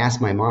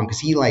asked my mom, because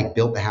he, like,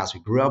 built the house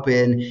we grew up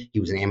in. He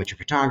was an amateur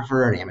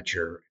photographer, an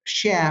amateur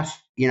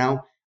chef.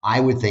 I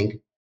would think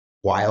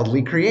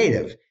wildly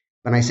creative.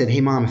 And I said, hey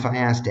mom, if I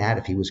asked dad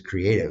if he was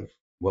creative,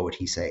 what would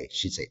he say?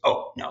 She'd say,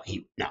 oh no,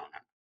 no.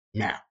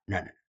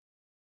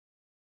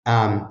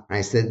 And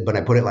I said, but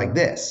I put it like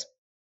this: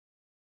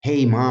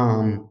 hey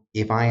mom,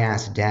 if I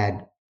asked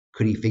dad,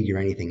 could he figure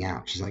anything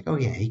out? She's like, oh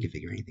yeah, he could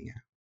figure anything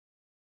out.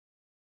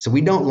 So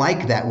we don't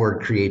like that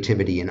word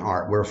creativity in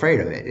art. We're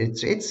afraid of it.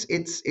 It's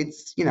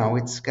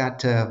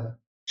got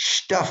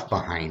stuff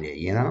behind it.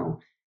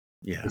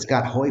 Yeah. It's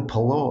got hoi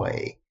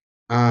polloi.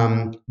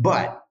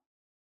 But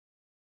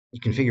you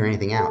can figure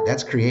anything out.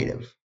 That's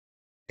creative.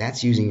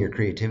 That's using your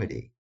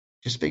creativity.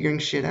 Just figuring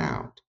shit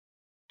out.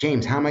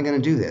 James, how am I going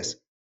to do this?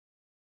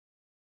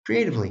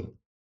 Creatively.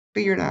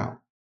 Figure it out.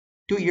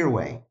 Do it your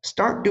way.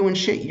 Start doing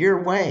shit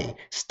your way.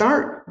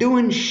 Start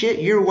doing shit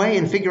your way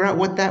and figure out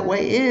what that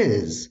way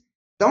is.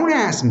 Don't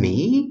ask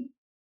me.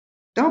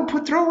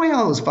 Throw away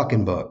all those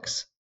fucking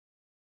books.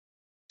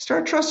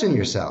 Start trusting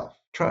yourself.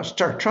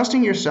 Start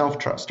trusting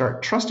yourself.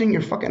 Start trusting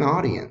your fucking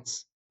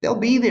audience. They'll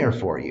be there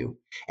for you.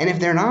 And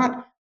if they're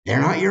not,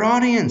 They're not your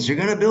audience. You're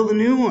going to build a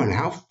new one.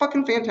 How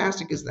fucking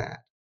fantastic is that?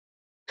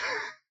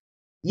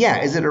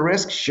 Yeah, is it a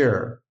risk?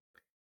 Sure.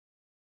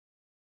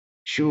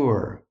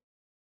 Sure.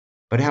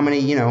 But how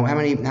many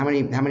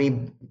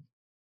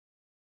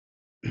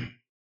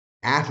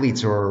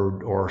athletes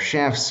or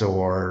chefs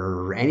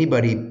or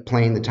anybody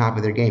playing the top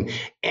of their game?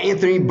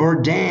 Anthony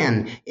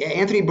Bourdain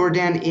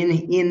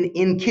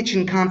in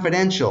Kitchen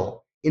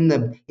Confidential, in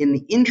the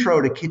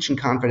intro to Kitchen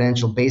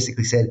Confidential,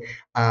 basically said,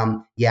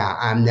 "Yeah,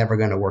 I'm never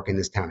going to work in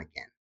this town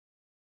again."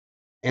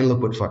 And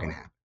look what fucking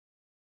happened.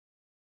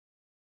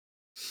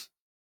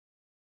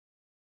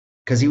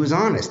 Because he was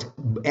honest.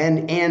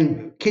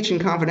 And Kitchen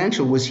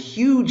Confidential was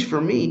huge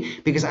for me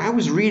because I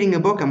was reading a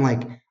book. I'm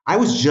like, I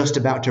was just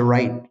about to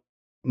write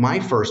my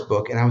first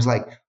book, and I was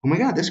like, oh my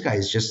God, this guy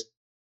is just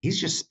he's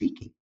just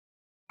speaking.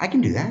 I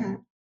can do that.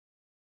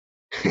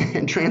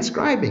 And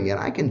transcribing it,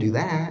 I can do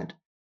that.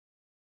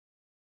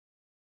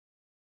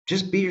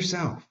 Just be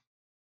yourself.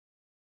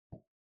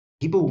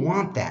 People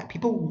want that.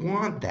 People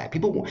want that.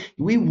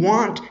 We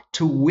want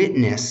to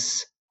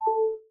witness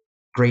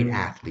great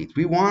athletes.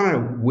 We want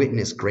to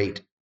witness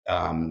great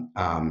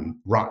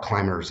rock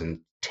climbers and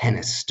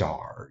tennis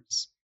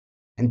stars.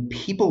 And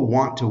people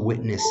want to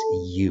witness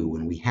you,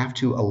 and we have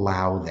to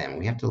allow them.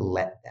 We have to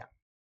let them,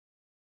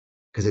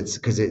 there's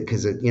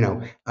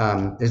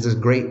this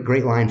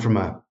great line from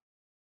a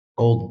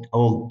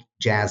old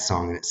jazz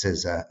song, and it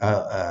says,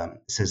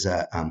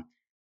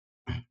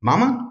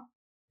 "Mama,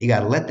 you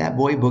got to let that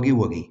boy boogie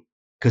woogie,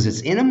 because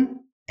it's in him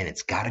and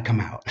it's got to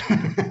come out."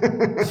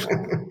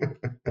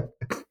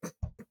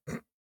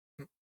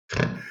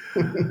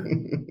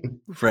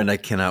 Friend, I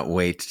cannot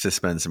wait to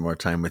spend some more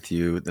time with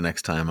you the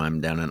next time I'm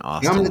down in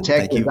Come to Austin.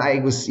 Thank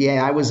Texas. you.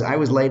 I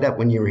was laid up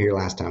when you were here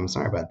last time.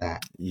 Sorry about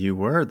that. You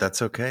were.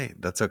 That's okay.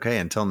 That's okay.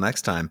 Until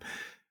next time.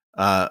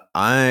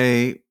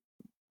 I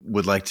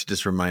would like to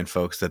just remind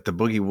folks that the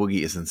boogie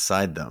woogie is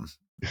inside them,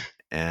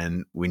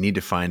 and we need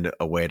to find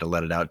a way to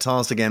let it out. Tell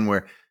us again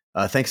where.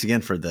 Thanks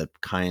again for the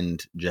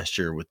kind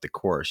gesture with the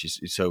course.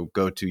 So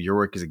go to Your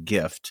Work is a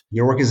Gift.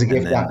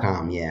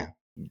 Yourworkisagift.com. Yeah.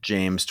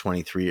 James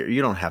 23.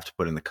 You don't have to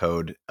put in the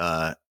code.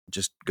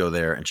 Just go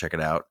there and check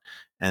it out.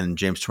 And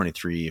James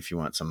 23, if you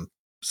want some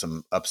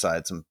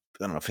upside, I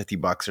don't know,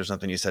 $50 or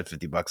something. You said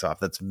 $50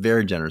 off. That's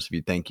very generous of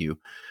you. Thank you.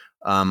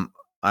 I've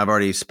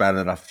already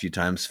spouted it off a few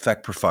times.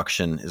 Feck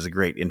Perfection is a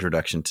great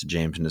introduction to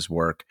James and his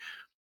work.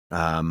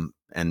 And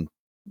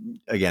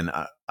again,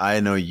 I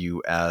know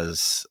you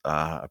as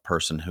a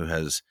person who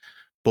has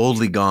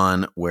boldly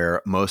gone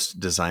where most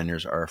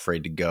designers are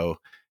afraid to go.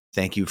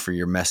 Thank you for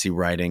your messy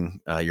writing.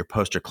 Your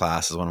poster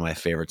class is one of my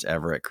favorites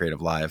ever at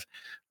Creative Live.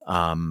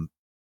 And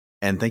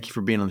thank you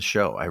for being on the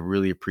show. I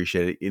really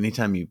appreciate it.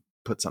 Anytime you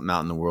put something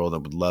out in the world, I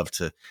would love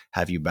to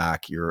have you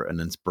back. You're an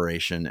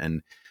inspiration.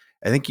 And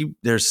I think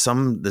there's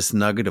this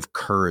nugget of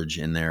courage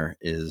in there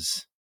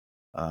is,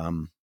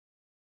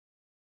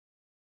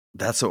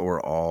 that's what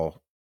we're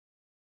all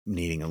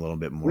needing a little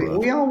bit more of.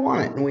 We all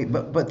want it. And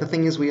but the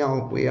thing is, we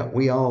all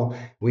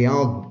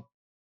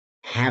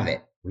have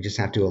it. We just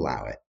have to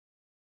allow it.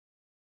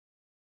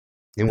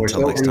 And we're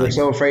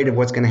so afraid of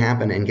what's going to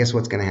happen. And guess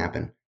what's going to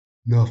happen?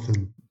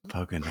 Nothing.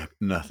 Fucking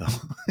nothing.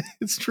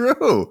 It's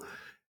true.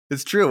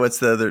 It's true. What's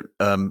the other,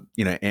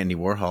 Andy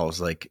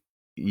Warhol's like,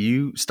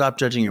 you stop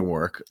judging your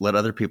work, let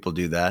other people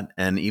do that.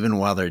 And even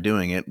while they're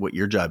doing it, what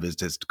your job is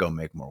to go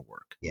make more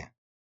work. Yeah.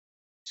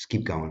 Just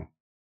keep going.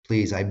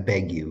 Please, I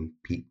beg you,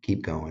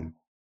 keep going.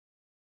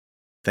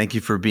 Thank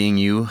you for being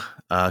you.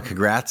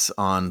 Congrats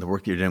on the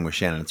work that you're doing with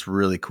Shannon. It's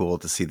really cool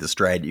to see the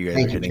stride you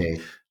guys are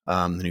hitting.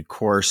 The new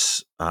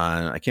course.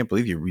 I can't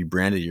believe you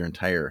rebranded your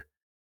entire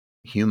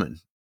human.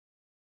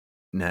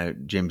 Now,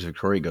 James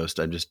Victore Ghost,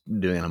 I'm just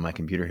doing it on my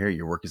computer here.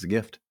 Your Work is a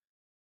Gift.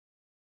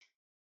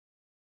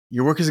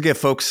 Your Work is a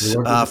Gift, folks.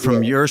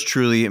 From yours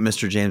truly,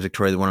 Mr. James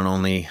Victore, the one and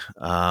only.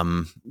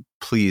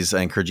 Please,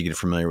 I encourage you to get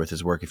familiar with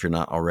his work if you're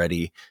not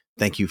already.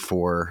 Thank you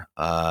for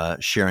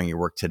sharing your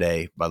work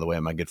today, by the way,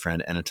 my good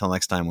friend. And until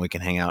next time, we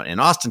can hang out in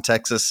Austin,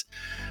 Texas.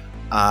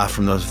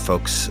 From those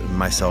folks,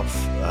 myself,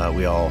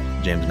 we all,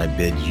 James and I,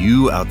 bid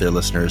you out there,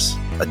 listeners,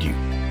 adieu.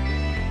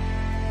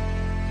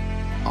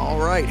 All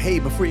right. Hey,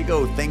 before you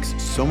go, thanks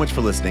so much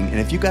for listening. And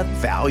if you got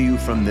value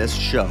from this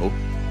show,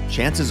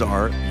 chances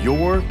are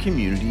your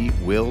community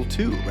will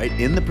too, right?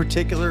 In the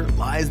particular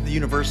lies the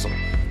universal.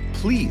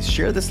 Please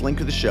share this link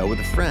to the show with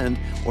a friend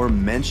or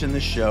mention the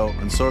show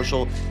on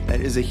social. That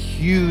is a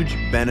huge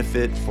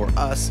benefit for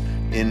us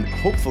in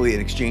hopefully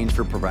in exchange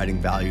for providing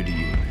value to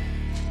you.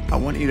 I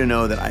want you to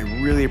know that I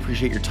really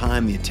appreciate your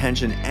time, the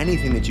attention,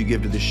 anything that you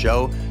give to the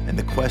show, and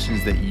the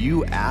questions that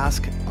you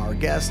ask our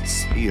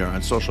guests, either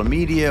on social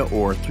media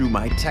or through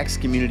my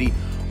text community.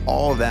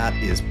 All of that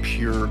is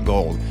pure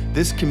gold.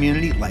 This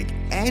community, like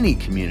any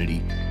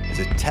community, is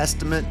a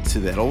testament to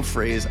that old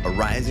phrase, a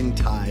rising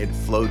tide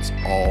floats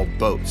all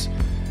boats.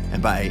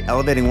 And by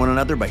elevating one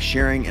another, by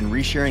sharing and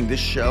resharing this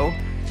show,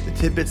 the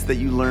tidbits that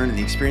you learn and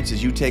the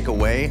experiences you take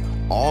away,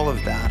 all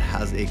of that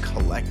has a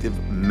collective,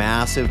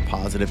 massive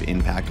positive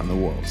impact on the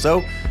world.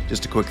 So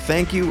just a quick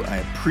thank you. I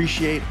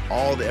appreciate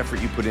all the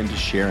effort you put into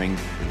sharing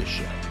this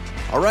show.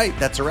 All right,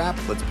 that's a wrap.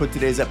 Let's put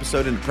today's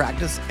episode into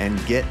practice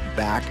and get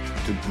back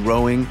to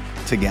growing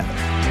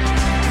together.